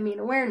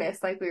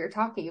 awareness, like we were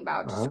talking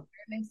about, just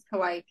awareness to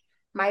like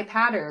my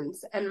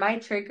patterns and my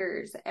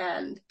triggers,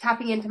 and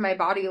tapping into my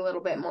body a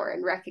little bit more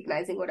and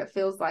recognizing what it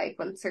feels like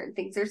when certain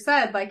things are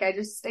said, like I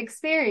just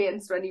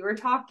experienced when you were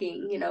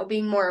talking,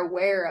 being more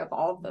aware of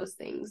all of those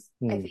things,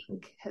 I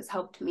think has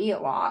helped me a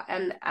lot.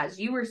 And as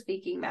you were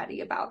speaking,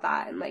 Maddie, about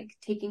that and like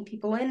taking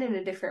people in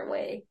a different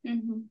way,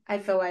 I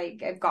feel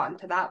like I've gotten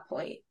to that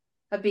point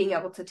of being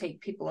able to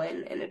take people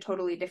in a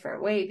totally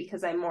different way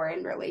because I'm more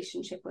in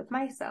relationship with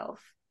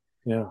myself.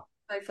 Yeah.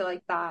 I feel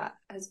like that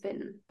has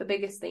been the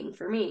biggest thing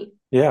for me.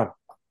 Yeah.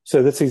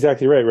 So that's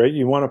exactly right?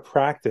 You want to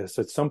practice.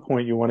 At some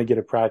point, you want to get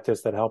a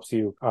practice that helps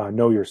you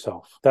know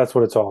yourself. That's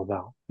what it's all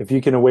about. If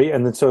you can wait,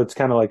 and then so it's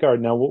kind of like, all right,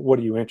 now what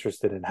are you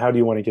interested in? How do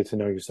you want to get to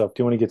know yourself?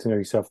 Do you want to get to know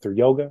yourself through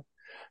yoga?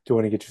 Do you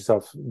want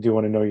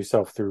to know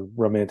yourself through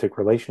romantic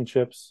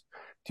relationships?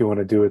 Do you want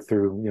to do it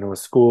through, a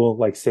school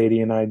like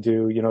Sadie and I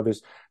do?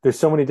 There's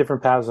so many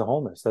different paths of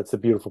wholeness. That's the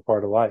beautiful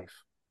part of life.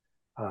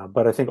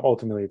 But I think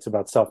ultimately it's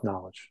about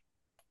self-knowledge.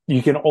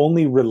 You can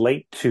only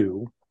relate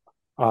to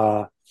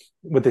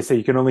what they say.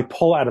 You can only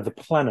pull out of the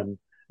plenum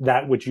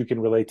that which you can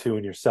relate to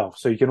in yourself.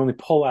 So you can only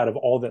pull out of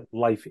all that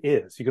life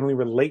is. You can only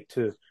relate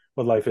to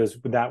what life is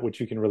with that which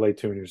you can relate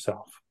to in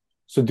yourself.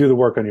 So do the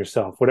work on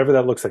yourself, whatever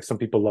that looks like. Some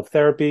people love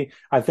therapy.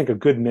 I think a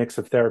good mix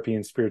of therapy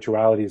and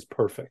spirituality is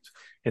perfect.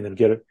 And then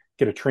get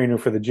a trainer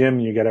for the gym,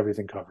 and you get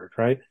everything covered,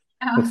 right?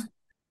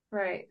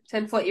 Right. To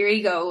inflate your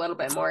ego a little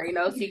bit more,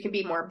 so you can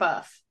be more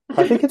buff.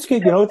 I think it's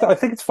good. I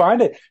think it's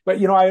fine.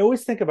 But I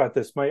always think about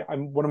this.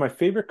 I'm one of my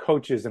favorite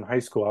coaches in high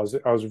school.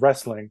 I was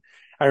wrestling.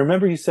 I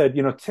remember he said,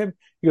 Tim,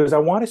 he goes, I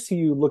want to see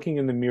you looking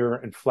in the mirror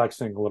and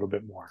flexing a little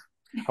bit more.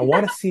 I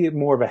want to see it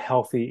more of a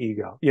healthy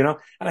ego, And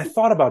I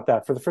thought about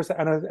that for the first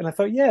time, and I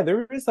thought, yeah,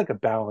 there is like a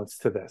balance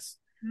to this.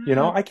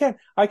 I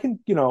can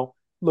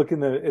look in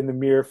the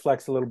mirror,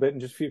 flex a little bit, and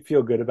just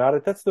feel good about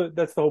it. That's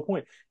the whole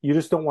point. You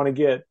just don't want to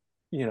get,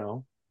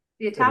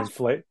 the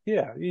attachment.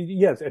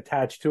 Yes,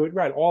 attached to it,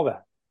 right? All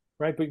that.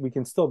 Right, but we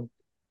can still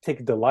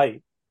take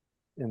delight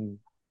in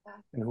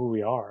who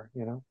we are,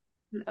 And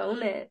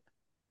own it.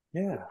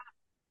 Yeah.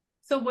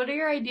 So what are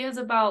your ideas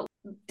about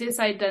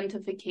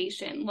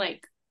disidentification?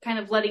 Like kind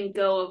of letting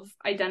go of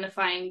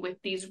identifying with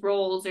these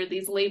roles or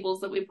these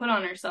labels that we put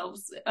on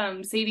ourselves.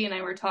 Sadie and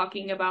I were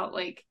talking about,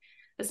 like,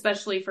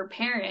 especially for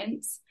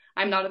parents,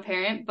 I'm not a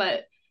parent,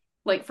 but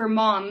like for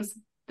moms,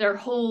 their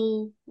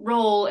whole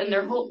role and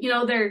their whole,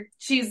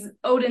 she's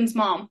Odin's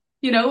mom.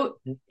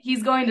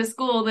 He's going to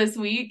school this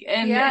week,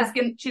 and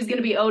she's going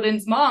to be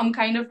Odin's mom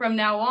kind of from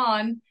now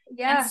on.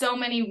 Yeah. And so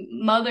many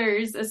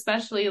mothers,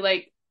 especially,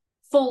 like,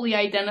 fully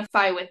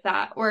identify with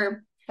that.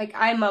 Or, like,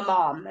 I'm a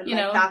mom, and,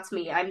 that's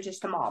me. I'm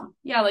just a mom.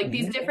 Yeah, like,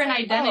 these different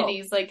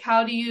identities. Like,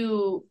 how do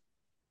you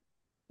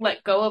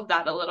let go of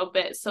that a little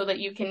bit so that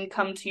you can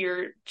come to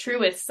your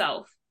truest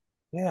self?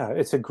 Yeah,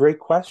 it's a great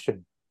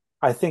question.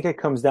 I think it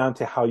comes down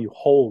to how you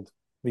hold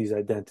these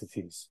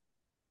identities.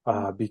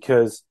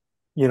 Because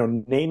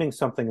naming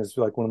something is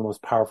like one of the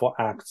most powerful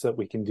acts that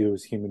we can do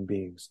as human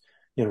beings.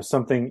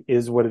 Something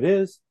is what it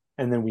is,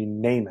 and then we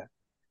name it.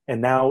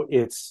 And now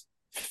it's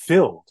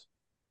filled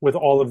with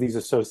all of these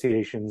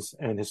associations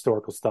and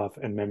historical stuff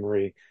and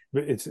memory.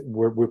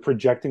 We're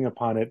projecting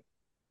upon it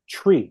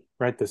tree,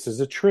 right? This is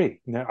a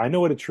tree. Now, I know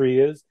what a tree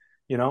is,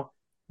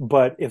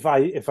 but if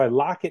I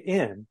lock it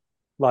in,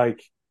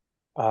 like,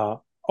 I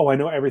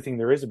know everything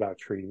there is about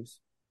trees,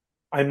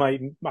 I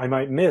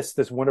might miss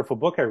this wonderful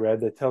book I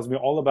read that tells me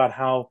all about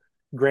how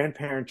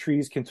grandparent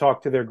trees can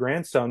talk to their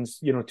grandsons,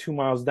 2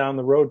 miles down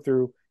the road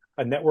through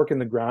a network in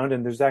the ground.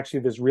 And there's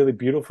actually this really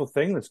beautiful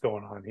thing that's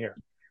going on here.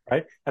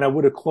 Right. And I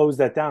would have closed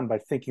that down by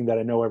thinking that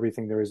I know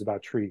everything there is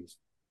about trees.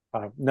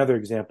 Another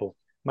example,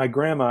 my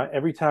grandma,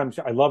 every time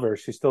I love her,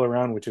 she's still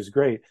around, which is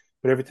great.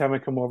 But every time I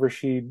come over,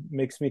 she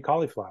makes me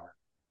cauliflower.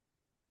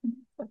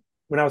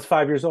 When I was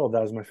 5 years old,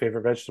 that was my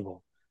favorite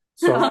vegetable.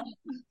 So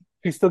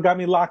she still got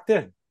me locked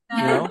in,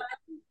 you know?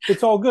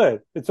 It's all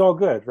good. It's all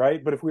good,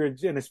 right? But if we were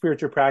in a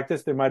spiritual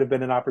practice, there might have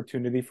been an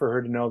opportunity for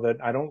her to know that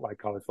I don't like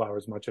cauliflower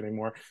as much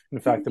anymore. In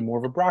fact, I'm more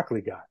of a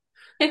broccoli guy,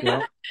 you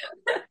know?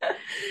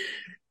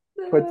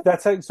 But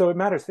that's how, so it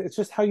matters. It's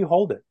just how you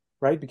hold it,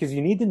 right? Because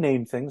you need to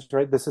name things,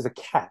 right? This is a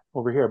cat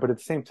over here. But at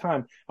the same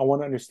time, I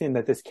want to understand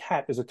that this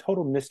cat is a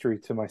total mystery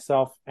to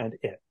myself and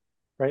it,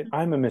 right?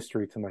 I'm a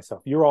mystery to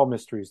myself. You're all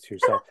mysteries to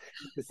yourself.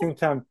 At the same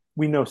time,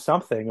 we know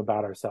something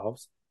about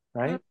ourselves,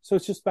 right? So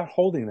it's just about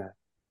holding that,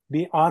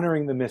 be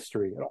honoring the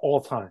mystery at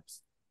all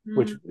times,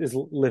 which is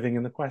living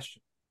in the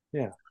question.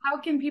 Yeah. How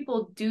can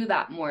people do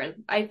that more?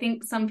 I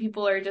think some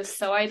people are just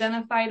so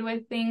identified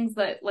with things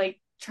that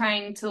like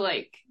trying to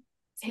like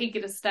take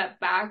it a step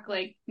back,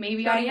 like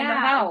maybe don't even know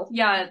how.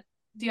 Yeah.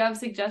 Do you have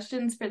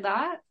suggestions for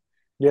that?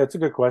 Yeah, it's a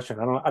good question.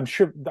 I don't know.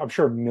 I'm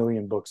sure a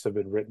million books have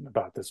been written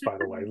about this, by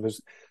the way.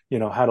 There's,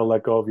 how to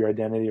let go of your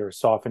identity or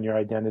soften your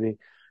identity.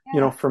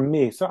 Yeah. For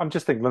me, so I'm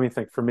just thinking, let me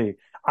think for me.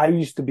 I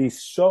used to be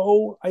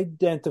so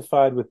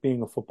identified with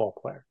being a football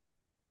player.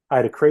 I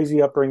had a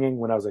crazy upbringing.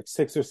 When I was like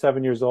 6 or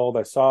 7 years old,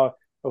 I saw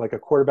like a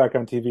quarterback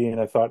on TV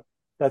and I thought,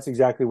 that's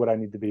exactly what I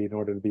need to be in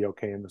order to be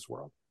okay in this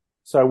world.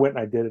 So I went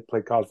and I did it,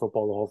 played college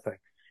football, the whole thing.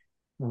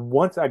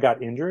 Once I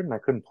got injured and I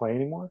couldn't play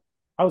anymore,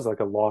 I was like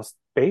a lost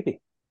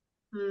baby.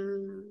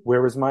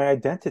 Where was my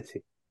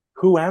identity?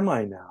 Who am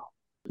I now?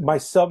 My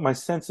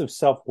sense of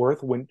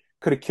self-worth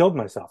could have killed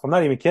myself. I'm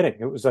not even kidding.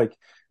 It was like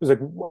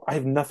I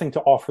have nothing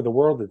to offer the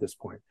world at this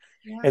point.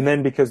 Yeah. And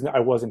then because I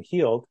wasn't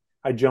healed,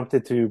 I jumped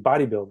into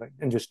bodybuilding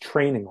and just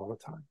training all the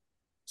time.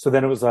 So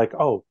then it was like,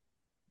 oh,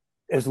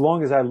 as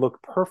long as I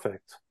look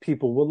perfect,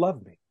 people will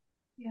love me.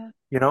 Yeah.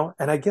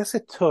 And I guess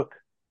it took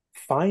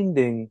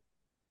finding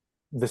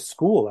the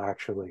school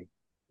actually,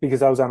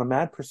 because I was on a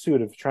mad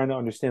pursuit of trying to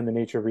understand the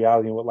nature of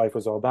reality and what life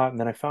was all about. And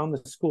then I found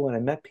the school and I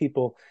met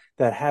people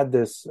that had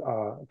this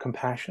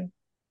compassion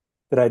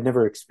that I'd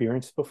never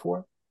experienced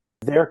before.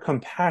 Their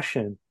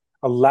compassion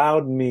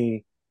allowed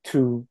me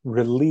to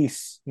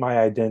release my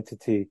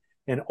identity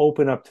and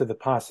open up to the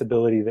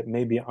possibility that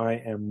maybe I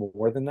am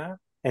more than that.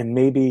 And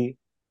maybe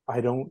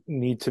I don't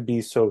need to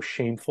be so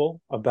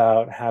shameful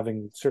about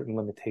having certain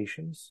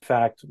limitations. In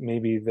fact,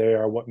 maybe they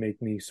are what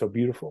make me so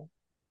beautiful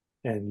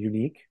and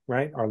unique,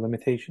 right? Our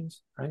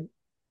limitations, right?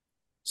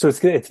 So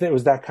it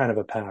was that kind of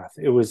a path.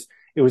 It was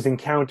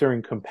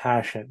encountering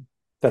compassion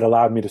that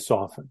allowed me to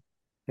soften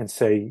and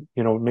say,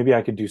 maybe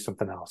I could do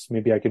something else.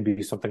 Maybe I could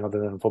be something other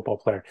than a football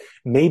player.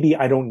 Maybe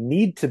I don't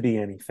need to be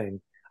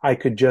anything. I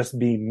could just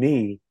be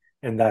me,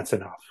 and that's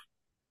enough.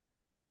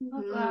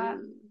 Love that.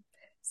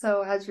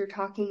 So as you're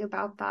talking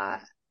about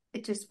that,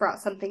 it just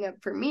brought something up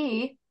for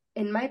me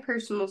in my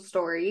personal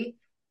story.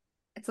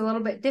 It's a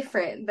little bit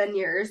different than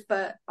yours,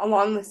 but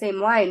along the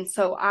same line.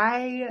 So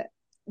I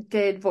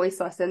did voice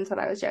lessons when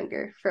I was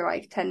younger for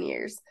like 10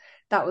 years.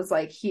 That was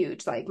like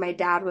huge. Like my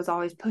dad was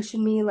always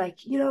pushing me like,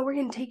 we're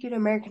going to take you to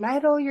American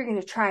Idol. You're going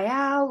to try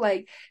out.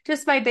 Like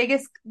just my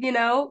biggest,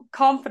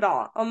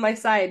 confidant on my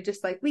side,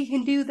 just like, we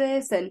can do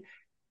this. And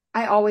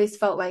I always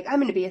felt like I'm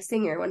going to be a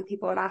singer. When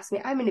people would ask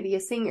me, I'm going to be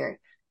a singer.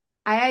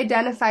 I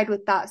identified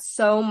with that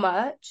so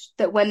much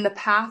that when the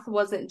path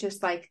wasn't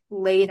just like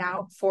laid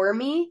out for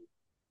me,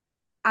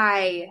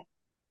 I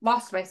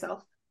lost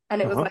myself.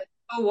 And it was like,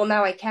 oh, well,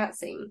 now I can't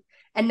sing.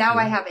 And now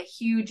I have a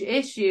huge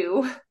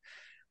issue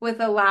with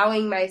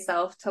allowing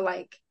myself to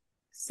like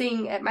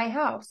sing at my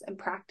house and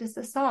practice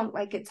a song.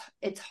 Like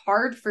it's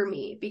hard for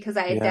me because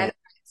I identified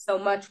so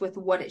much with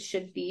what it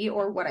should be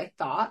or what I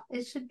thought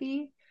it should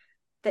be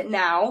that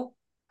now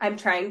I'm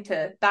trying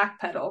to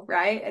backpedal,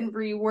 right? And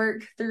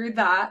rework through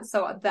that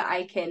so that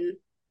I can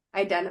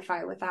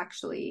identify with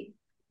actually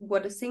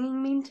what does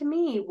singing mean to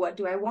me? What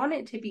do I want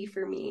it to be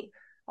for me?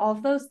 All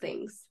of those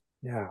things.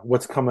 Yeah.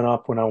 What's coming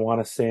up when I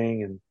want to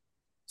sing and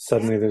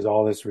suddenly there's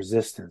all this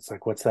resistance.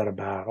 Like, what's that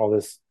about? All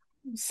this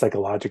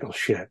psychological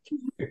shit.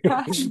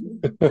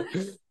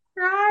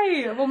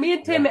 Right. Well, me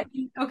and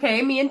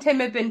Tim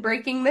have been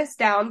breaking this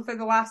down for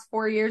the last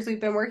 4 years. We've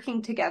been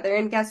working together,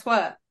 and guess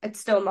what? It's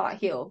still not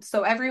healed.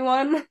 So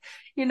everyone,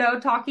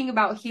 talking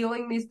about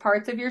healing these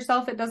parts of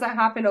yourself, it doesn't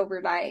happen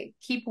overnight.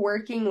 Keep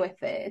working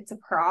with it. It's a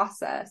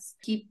process.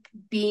 Keep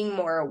being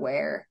more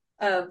aware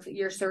of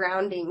your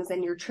surroundings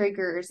and your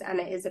triggers, and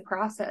it is a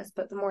process.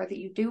 But the more that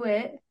you do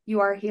it,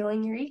 you are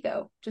healing your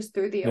ego just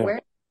through the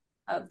awareness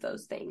of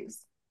those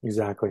things.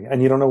 Exactly.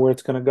 And you don't know where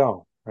it's going to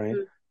go, right?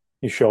 Mm-hmm.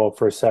 You show up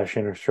for a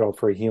session or show up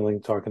for a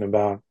healing talking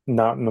about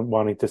not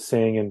wanting to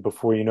sing. And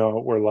before you know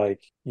it, we're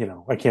like,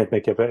 I can't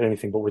make up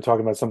anything, but we're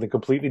talking about something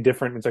completely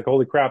different. It's like,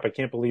 holy crap, I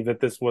can't believe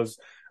that this was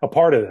a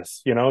part of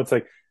this. It's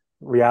like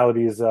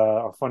reality is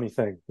a funny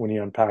thing when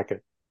you unpack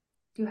it.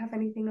 Do you have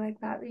anything like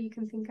that you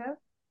can think of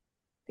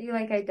that you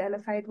like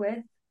identified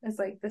with as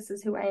like, this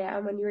is who I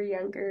am when you were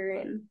younger?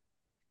 And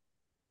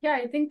Yeah,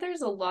 I think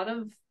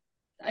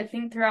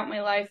throughout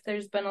my life,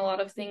 there's been a lot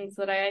of things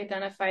that I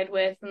identified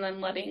with and then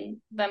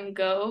letting them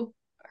go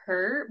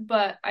hurt.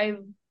 But I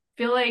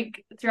feel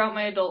like throughout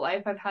my adult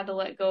life, I've had to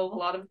let go of a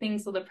lot of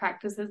things. So the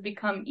practice has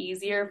become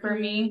easier for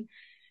me.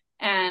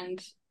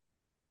 And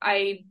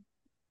I,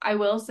 I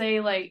will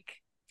say, like,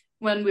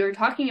 when we were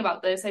talking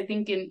about this, I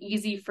think an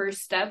easy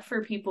first step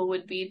for people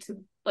would be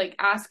to like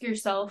ask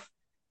yourself,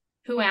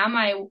 who am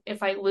I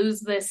if I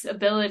lose this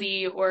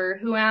ability? Or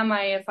who am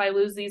I if I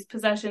lose these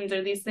possessions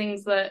or these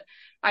things that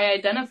I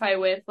identify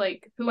with?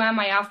 Like, who am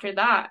I after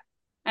that?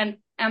 And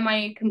am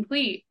I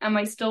complete? Am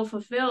I still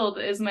fulfilled?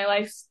 Is my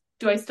life,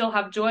 do I still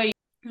have joy?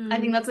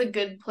 I think that's a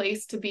good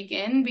place to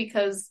begin,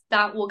 because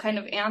that will kind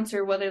of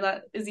answer whether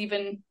that is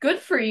even good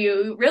for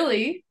you,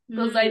 really,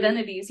 those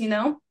identities, you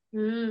know?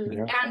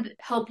 Yeah. And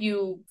help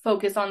you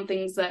focus on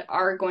things that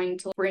are going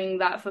to bring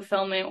that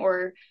fulfillment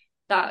or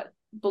that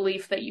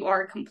belief that you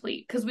are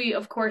complete. Because we,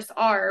 of course,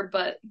 are,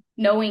 but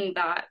knowing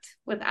that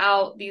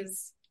without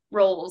these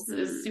roles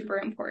is super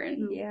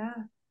important. Yeah.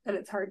 And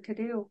it's hard to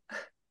do.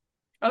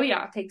 Oh,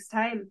 yeah. It takes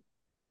time.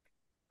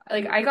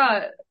 Like, I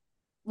got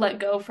let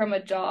go from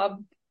a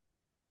job.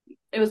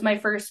 It was my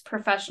first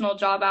professional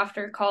job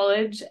after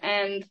college,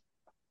 and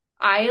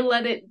I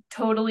let it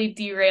totally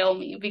derail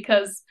me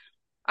because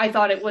I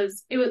thought it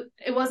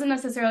wasn't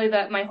necessarily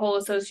that my whole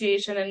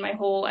association and my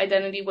whole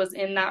identity was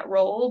in that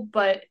role,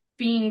 but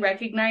being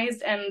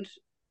recognized and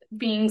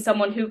being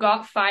someone who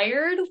got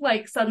fired,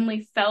 like,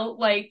 suddenly felt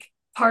like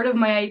part of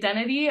my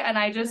identity. And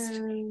I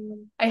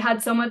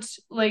had so much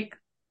like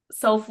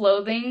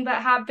self-loathing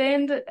that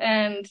happened.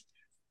 And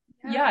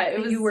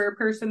you were a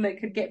person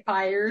that could get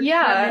fired.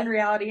 Yeah. When in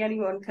reality,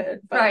 anyone could.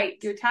 But right.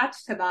 You're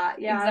attached to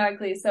that. Yeah.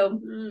 Exactly. So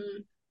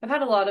I've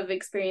had a lot of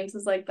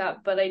experiences like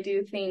that, but I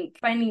do think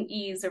finding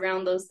ease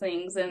around those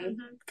things and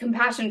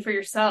compassion for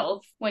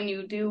yourself when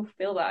you do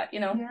feel that, you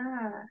know?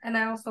 Yeah. And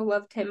I also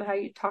loved, Tim, how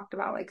you talked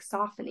about like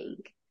softening,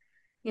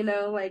 you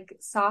know, like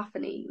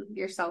softening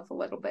yourself a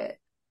little bit.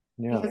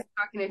 Yeah. Because it's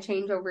not going to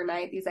change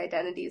overnight, these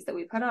identities that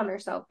we put on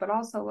ourselves, but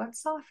also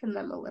let's soften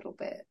them a little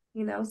bit,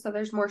 you know, so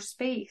there's more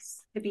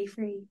space to be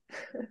free.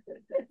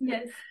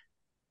 Yes.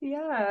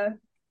 Yeah.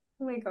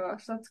 Oh my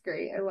gosh, that's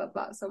great. I love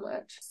that so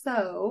much.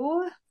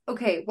 So,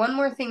 okay, one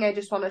more thing I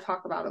just want to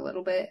talk about a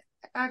little bit.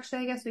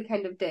 Actually, I guess we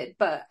kind of did,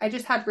 but I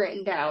just had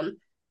written down,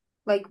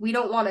 like, we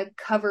don't want to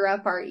cover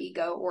up our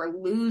ego or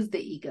lose the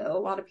ego. A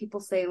lot of people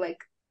say, like,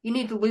 you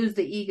need to lose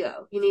the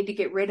ego. You need to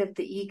get rid of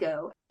the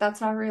ego.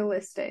 That's not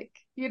realistic.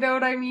 You know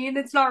what I mean?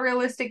 It's not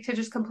realistic to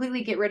just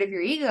completely get rid of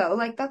your ego.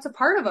 Like, that's a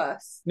part of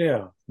us.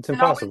 Yeah, it's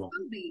impossible.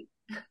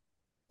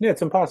 Yeah,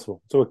 it's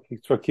impossible. So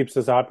it's what keeps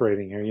us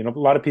operating here. You know, a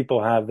lot of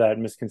people have that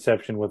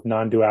misconception with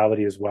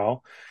non-duality as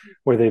well,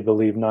 where they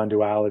believe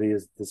non-duality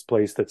is this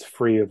place that's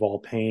free of all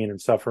pain and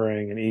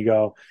suffering and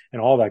ego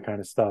and all that kind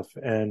of stuff.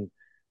 And,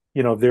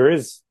 you know, there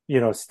is, you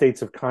know,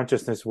 states of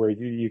consciousness where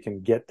you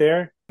can get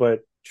there, but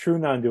true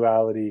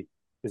non-duality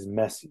is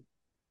messy.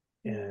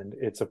 And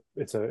it's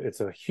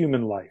a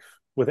human life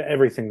with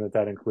everything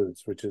that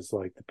includes, which is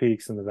like the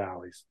peaks and the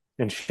valleys.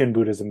 In Shin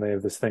Buddhism, they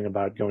have this thing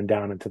about going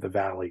down into the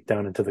valley,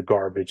 down into the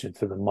garbage,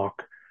 into the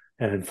muck,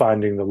 and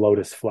finding the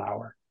lotus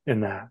flower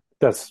in that.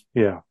 That's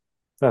what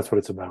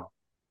it's about.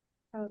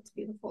 Oh, it's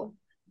beautiful.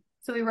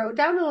 So we wrote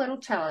down a little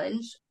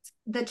challenge.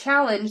 The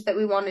challenge that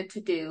we wanted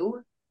to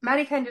do,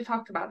 Maddie kind of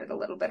talked about it a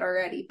little bit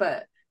already,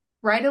 but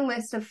write a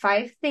list of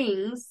 5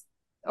 things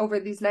over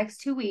these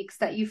next 2 weeks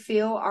that you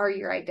feel are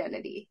your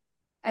identity.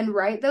 And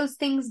write those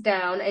things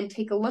down and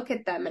take a look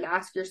at them and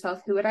ask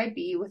yourself, who would I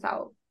be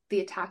without the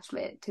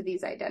attachment to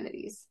these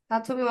identities?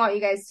 That's what we want you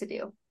guys to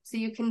do. So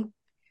you can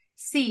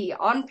see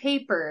on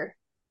paper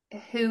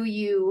who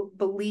you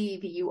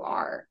believe you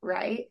are,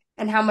 right?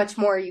 And how much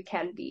more you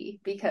can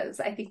be. Because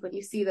I think when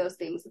you see those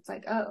things, it's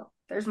like, oh,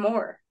 there's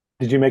more.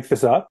 Did you make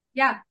this up?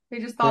 Yeah, we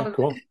just thought of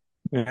cool. it.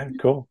 Yeah,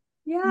 cool.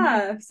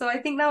 Yeah, so I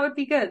think that would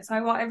be good. So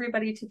I want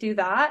everybody to do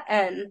that,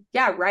 and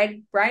yeah,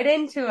 write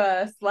into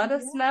us. Let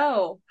us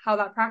know how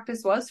that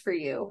practice was for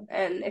you,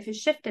 and if it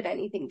shifted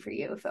anything for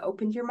you, if it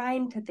opened your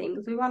mind to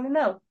things. We want to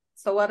know.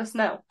 So let us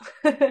know.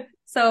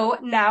 So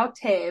now,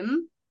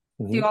 Tim,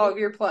 do all of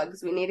your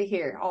plugs. We need to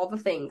hear all the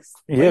things.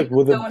 Yeah,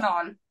 well, going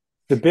on.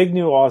 The big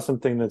new awesome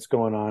thing that's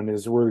going on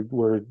is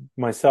we're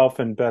myself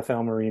and Beth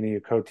Marini, a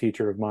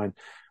co-teacher of mine,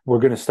 we're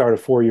going to start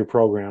a 4-year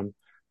program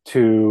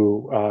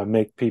to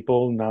make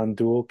people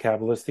non-dual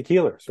Kabbalistic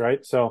healers,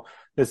 right? So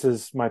this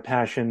is my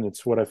passion.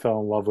 It's what I fell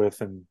in love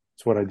with, and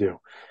it's what I do.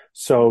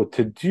 So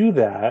to do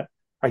that,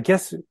 I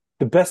guess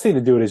the best thing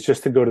to do it is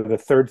just to go to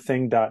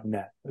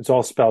thethirdthing.net. It's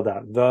all spelled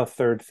out,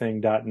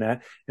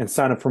 thethirdthing.net, and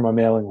sign up for my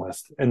mailing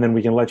list. And then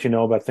we can let you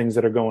know about things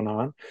that are going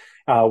on.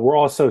 We're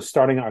also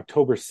starting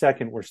October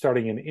 2nd. We're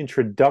starting an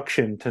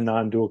introduction to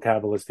non-dual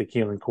Kabbalistic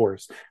healing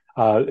course.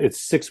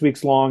 It's 6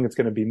 weeks long. It's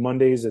going to be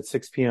Mondays at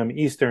 6 p.m.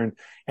 Eastern,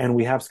 and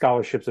we have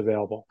scholarships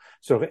available.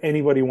 So if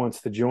anybody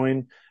wants to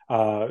join,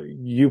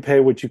 You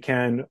pay what you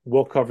can.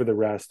 We'll cover the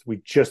rest.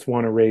 We just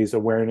want to raise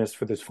awareness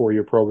for this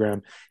 4-year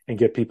program and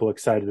get people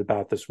excited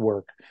about this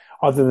work.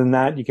 Other than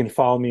that, you can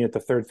follow me at the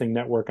Third Thing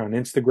Network on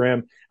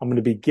Instagram. I'm going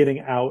to be getting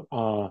out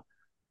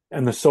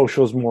and the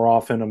socials more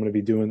often. I'm going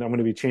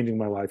to be changing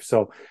my life.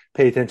 So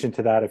pay attention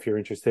to that if you're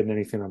interested in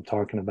anything I'm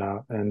talking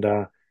about. And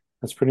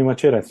that's pretty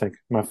much it, I think.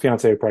 My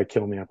fiance would probably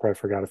kill me. I probably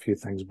forgot a few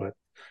things, but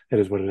it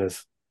is what it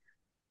is.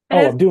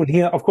 I'm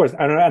doing of course,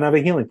 I have a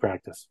healing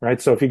practice, right?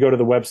 So if you go to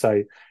the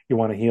website, you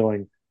want a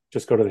healing,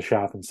 just go to the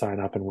shop and sign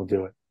up and we'll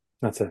do it.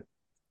 That's it.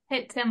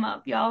 Hit Tim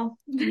up, y'all.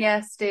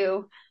 Yes,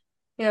 do.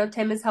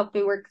 Tim has helped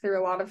me work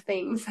through a lot of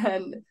things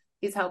and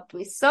he's helped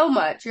me so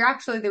much. You're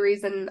actually the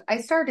reason I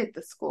started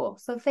the school.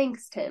 So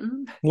thanks,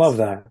 Tim. Love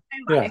that.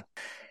 Yeah.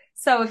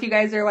 So if you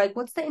guys are like,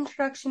 what's the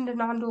introduction to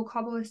non-dual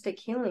Kabbalistic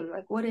healing?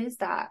 Like, what is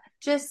that?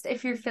 Just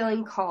if you're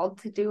feeling called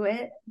to do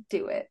it,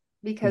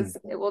 because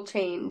it will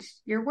change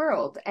your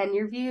world and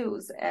your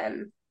views.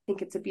 And I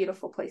think it's a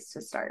beautiful place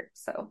to start.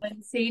 So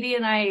when Sadie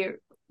and I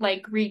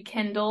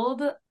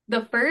rekindled,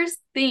 the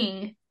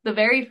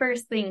very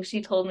first thing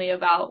she told me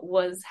about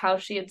was how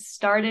she had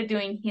started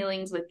doing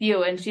healings with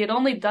you, and she had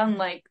only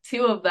done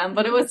 2 of them,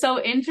 but it was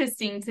so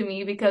interesting to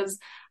me because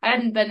I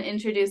hadn't been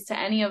introduced to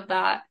any of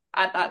that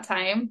at that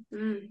time.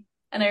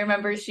 And I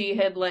remember she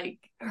had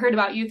heard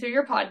about you through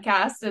your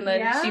podcast, and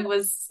then she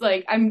was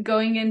like, I'm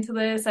going into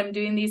this, I'm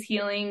doing these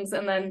healings,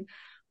 and then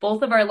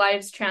both of our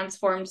lives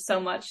transformed so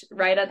much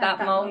right at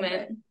that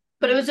moment.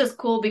 But it was just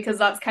cool because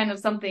that's kind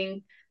of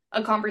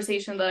a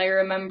conversation that I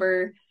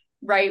remember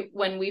right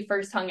when we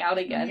first hung out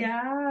again.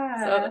 Yeah.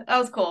 So that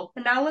was cool.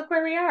 And now look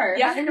where we are.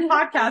 Yeah. In a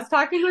podcast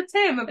talking with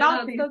Tim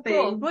about these things.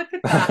 Cool. Look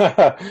at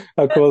that.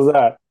 How cool is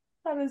that?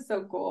 That is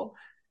so cool.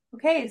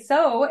 Okay,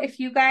 so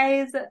if you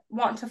guys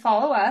want to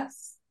follow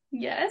us,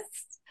 yes,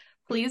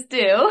 please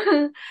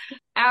do.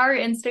 Our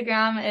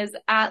Instagram is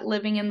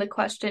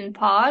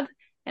 @LivingInTheQuestionPod.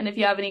 And if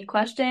you have any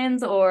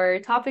questions or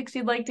topics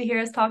you'd like to hear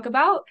us talk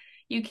about,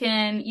 you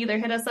can either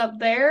hit us up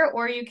there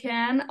or you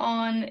can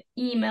on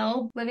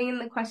email,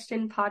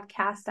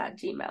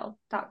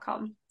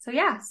 livinginthequestionpodcast@gmail.com. So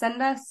yeah,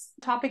 send us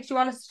topics you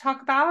want us to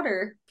talk about,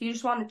 or if you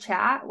just want to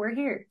chat, we're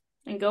here.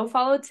 And go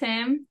follow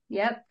Tim.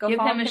 Yep. Give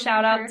him a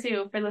shout out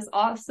too for this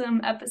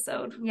awesome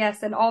episode.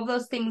 Yes. And all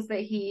those things that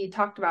he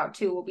talked about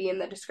too will be in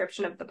the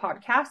description of the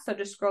podcast. So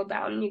just scroll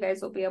down and you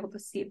guys will be able to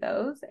see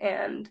those.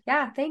 And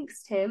yeah,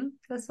 thanks, Tim.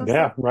 This was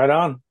right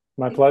on.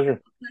 My pleasure.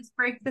 Let's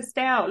break this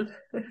down.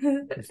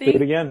 Let's do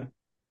it again.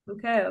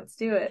 Okay, let's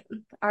do it.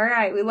 All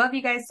right. We love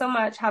you guys so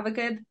much. Have a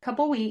good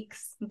couple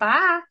weeks.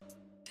 Bye.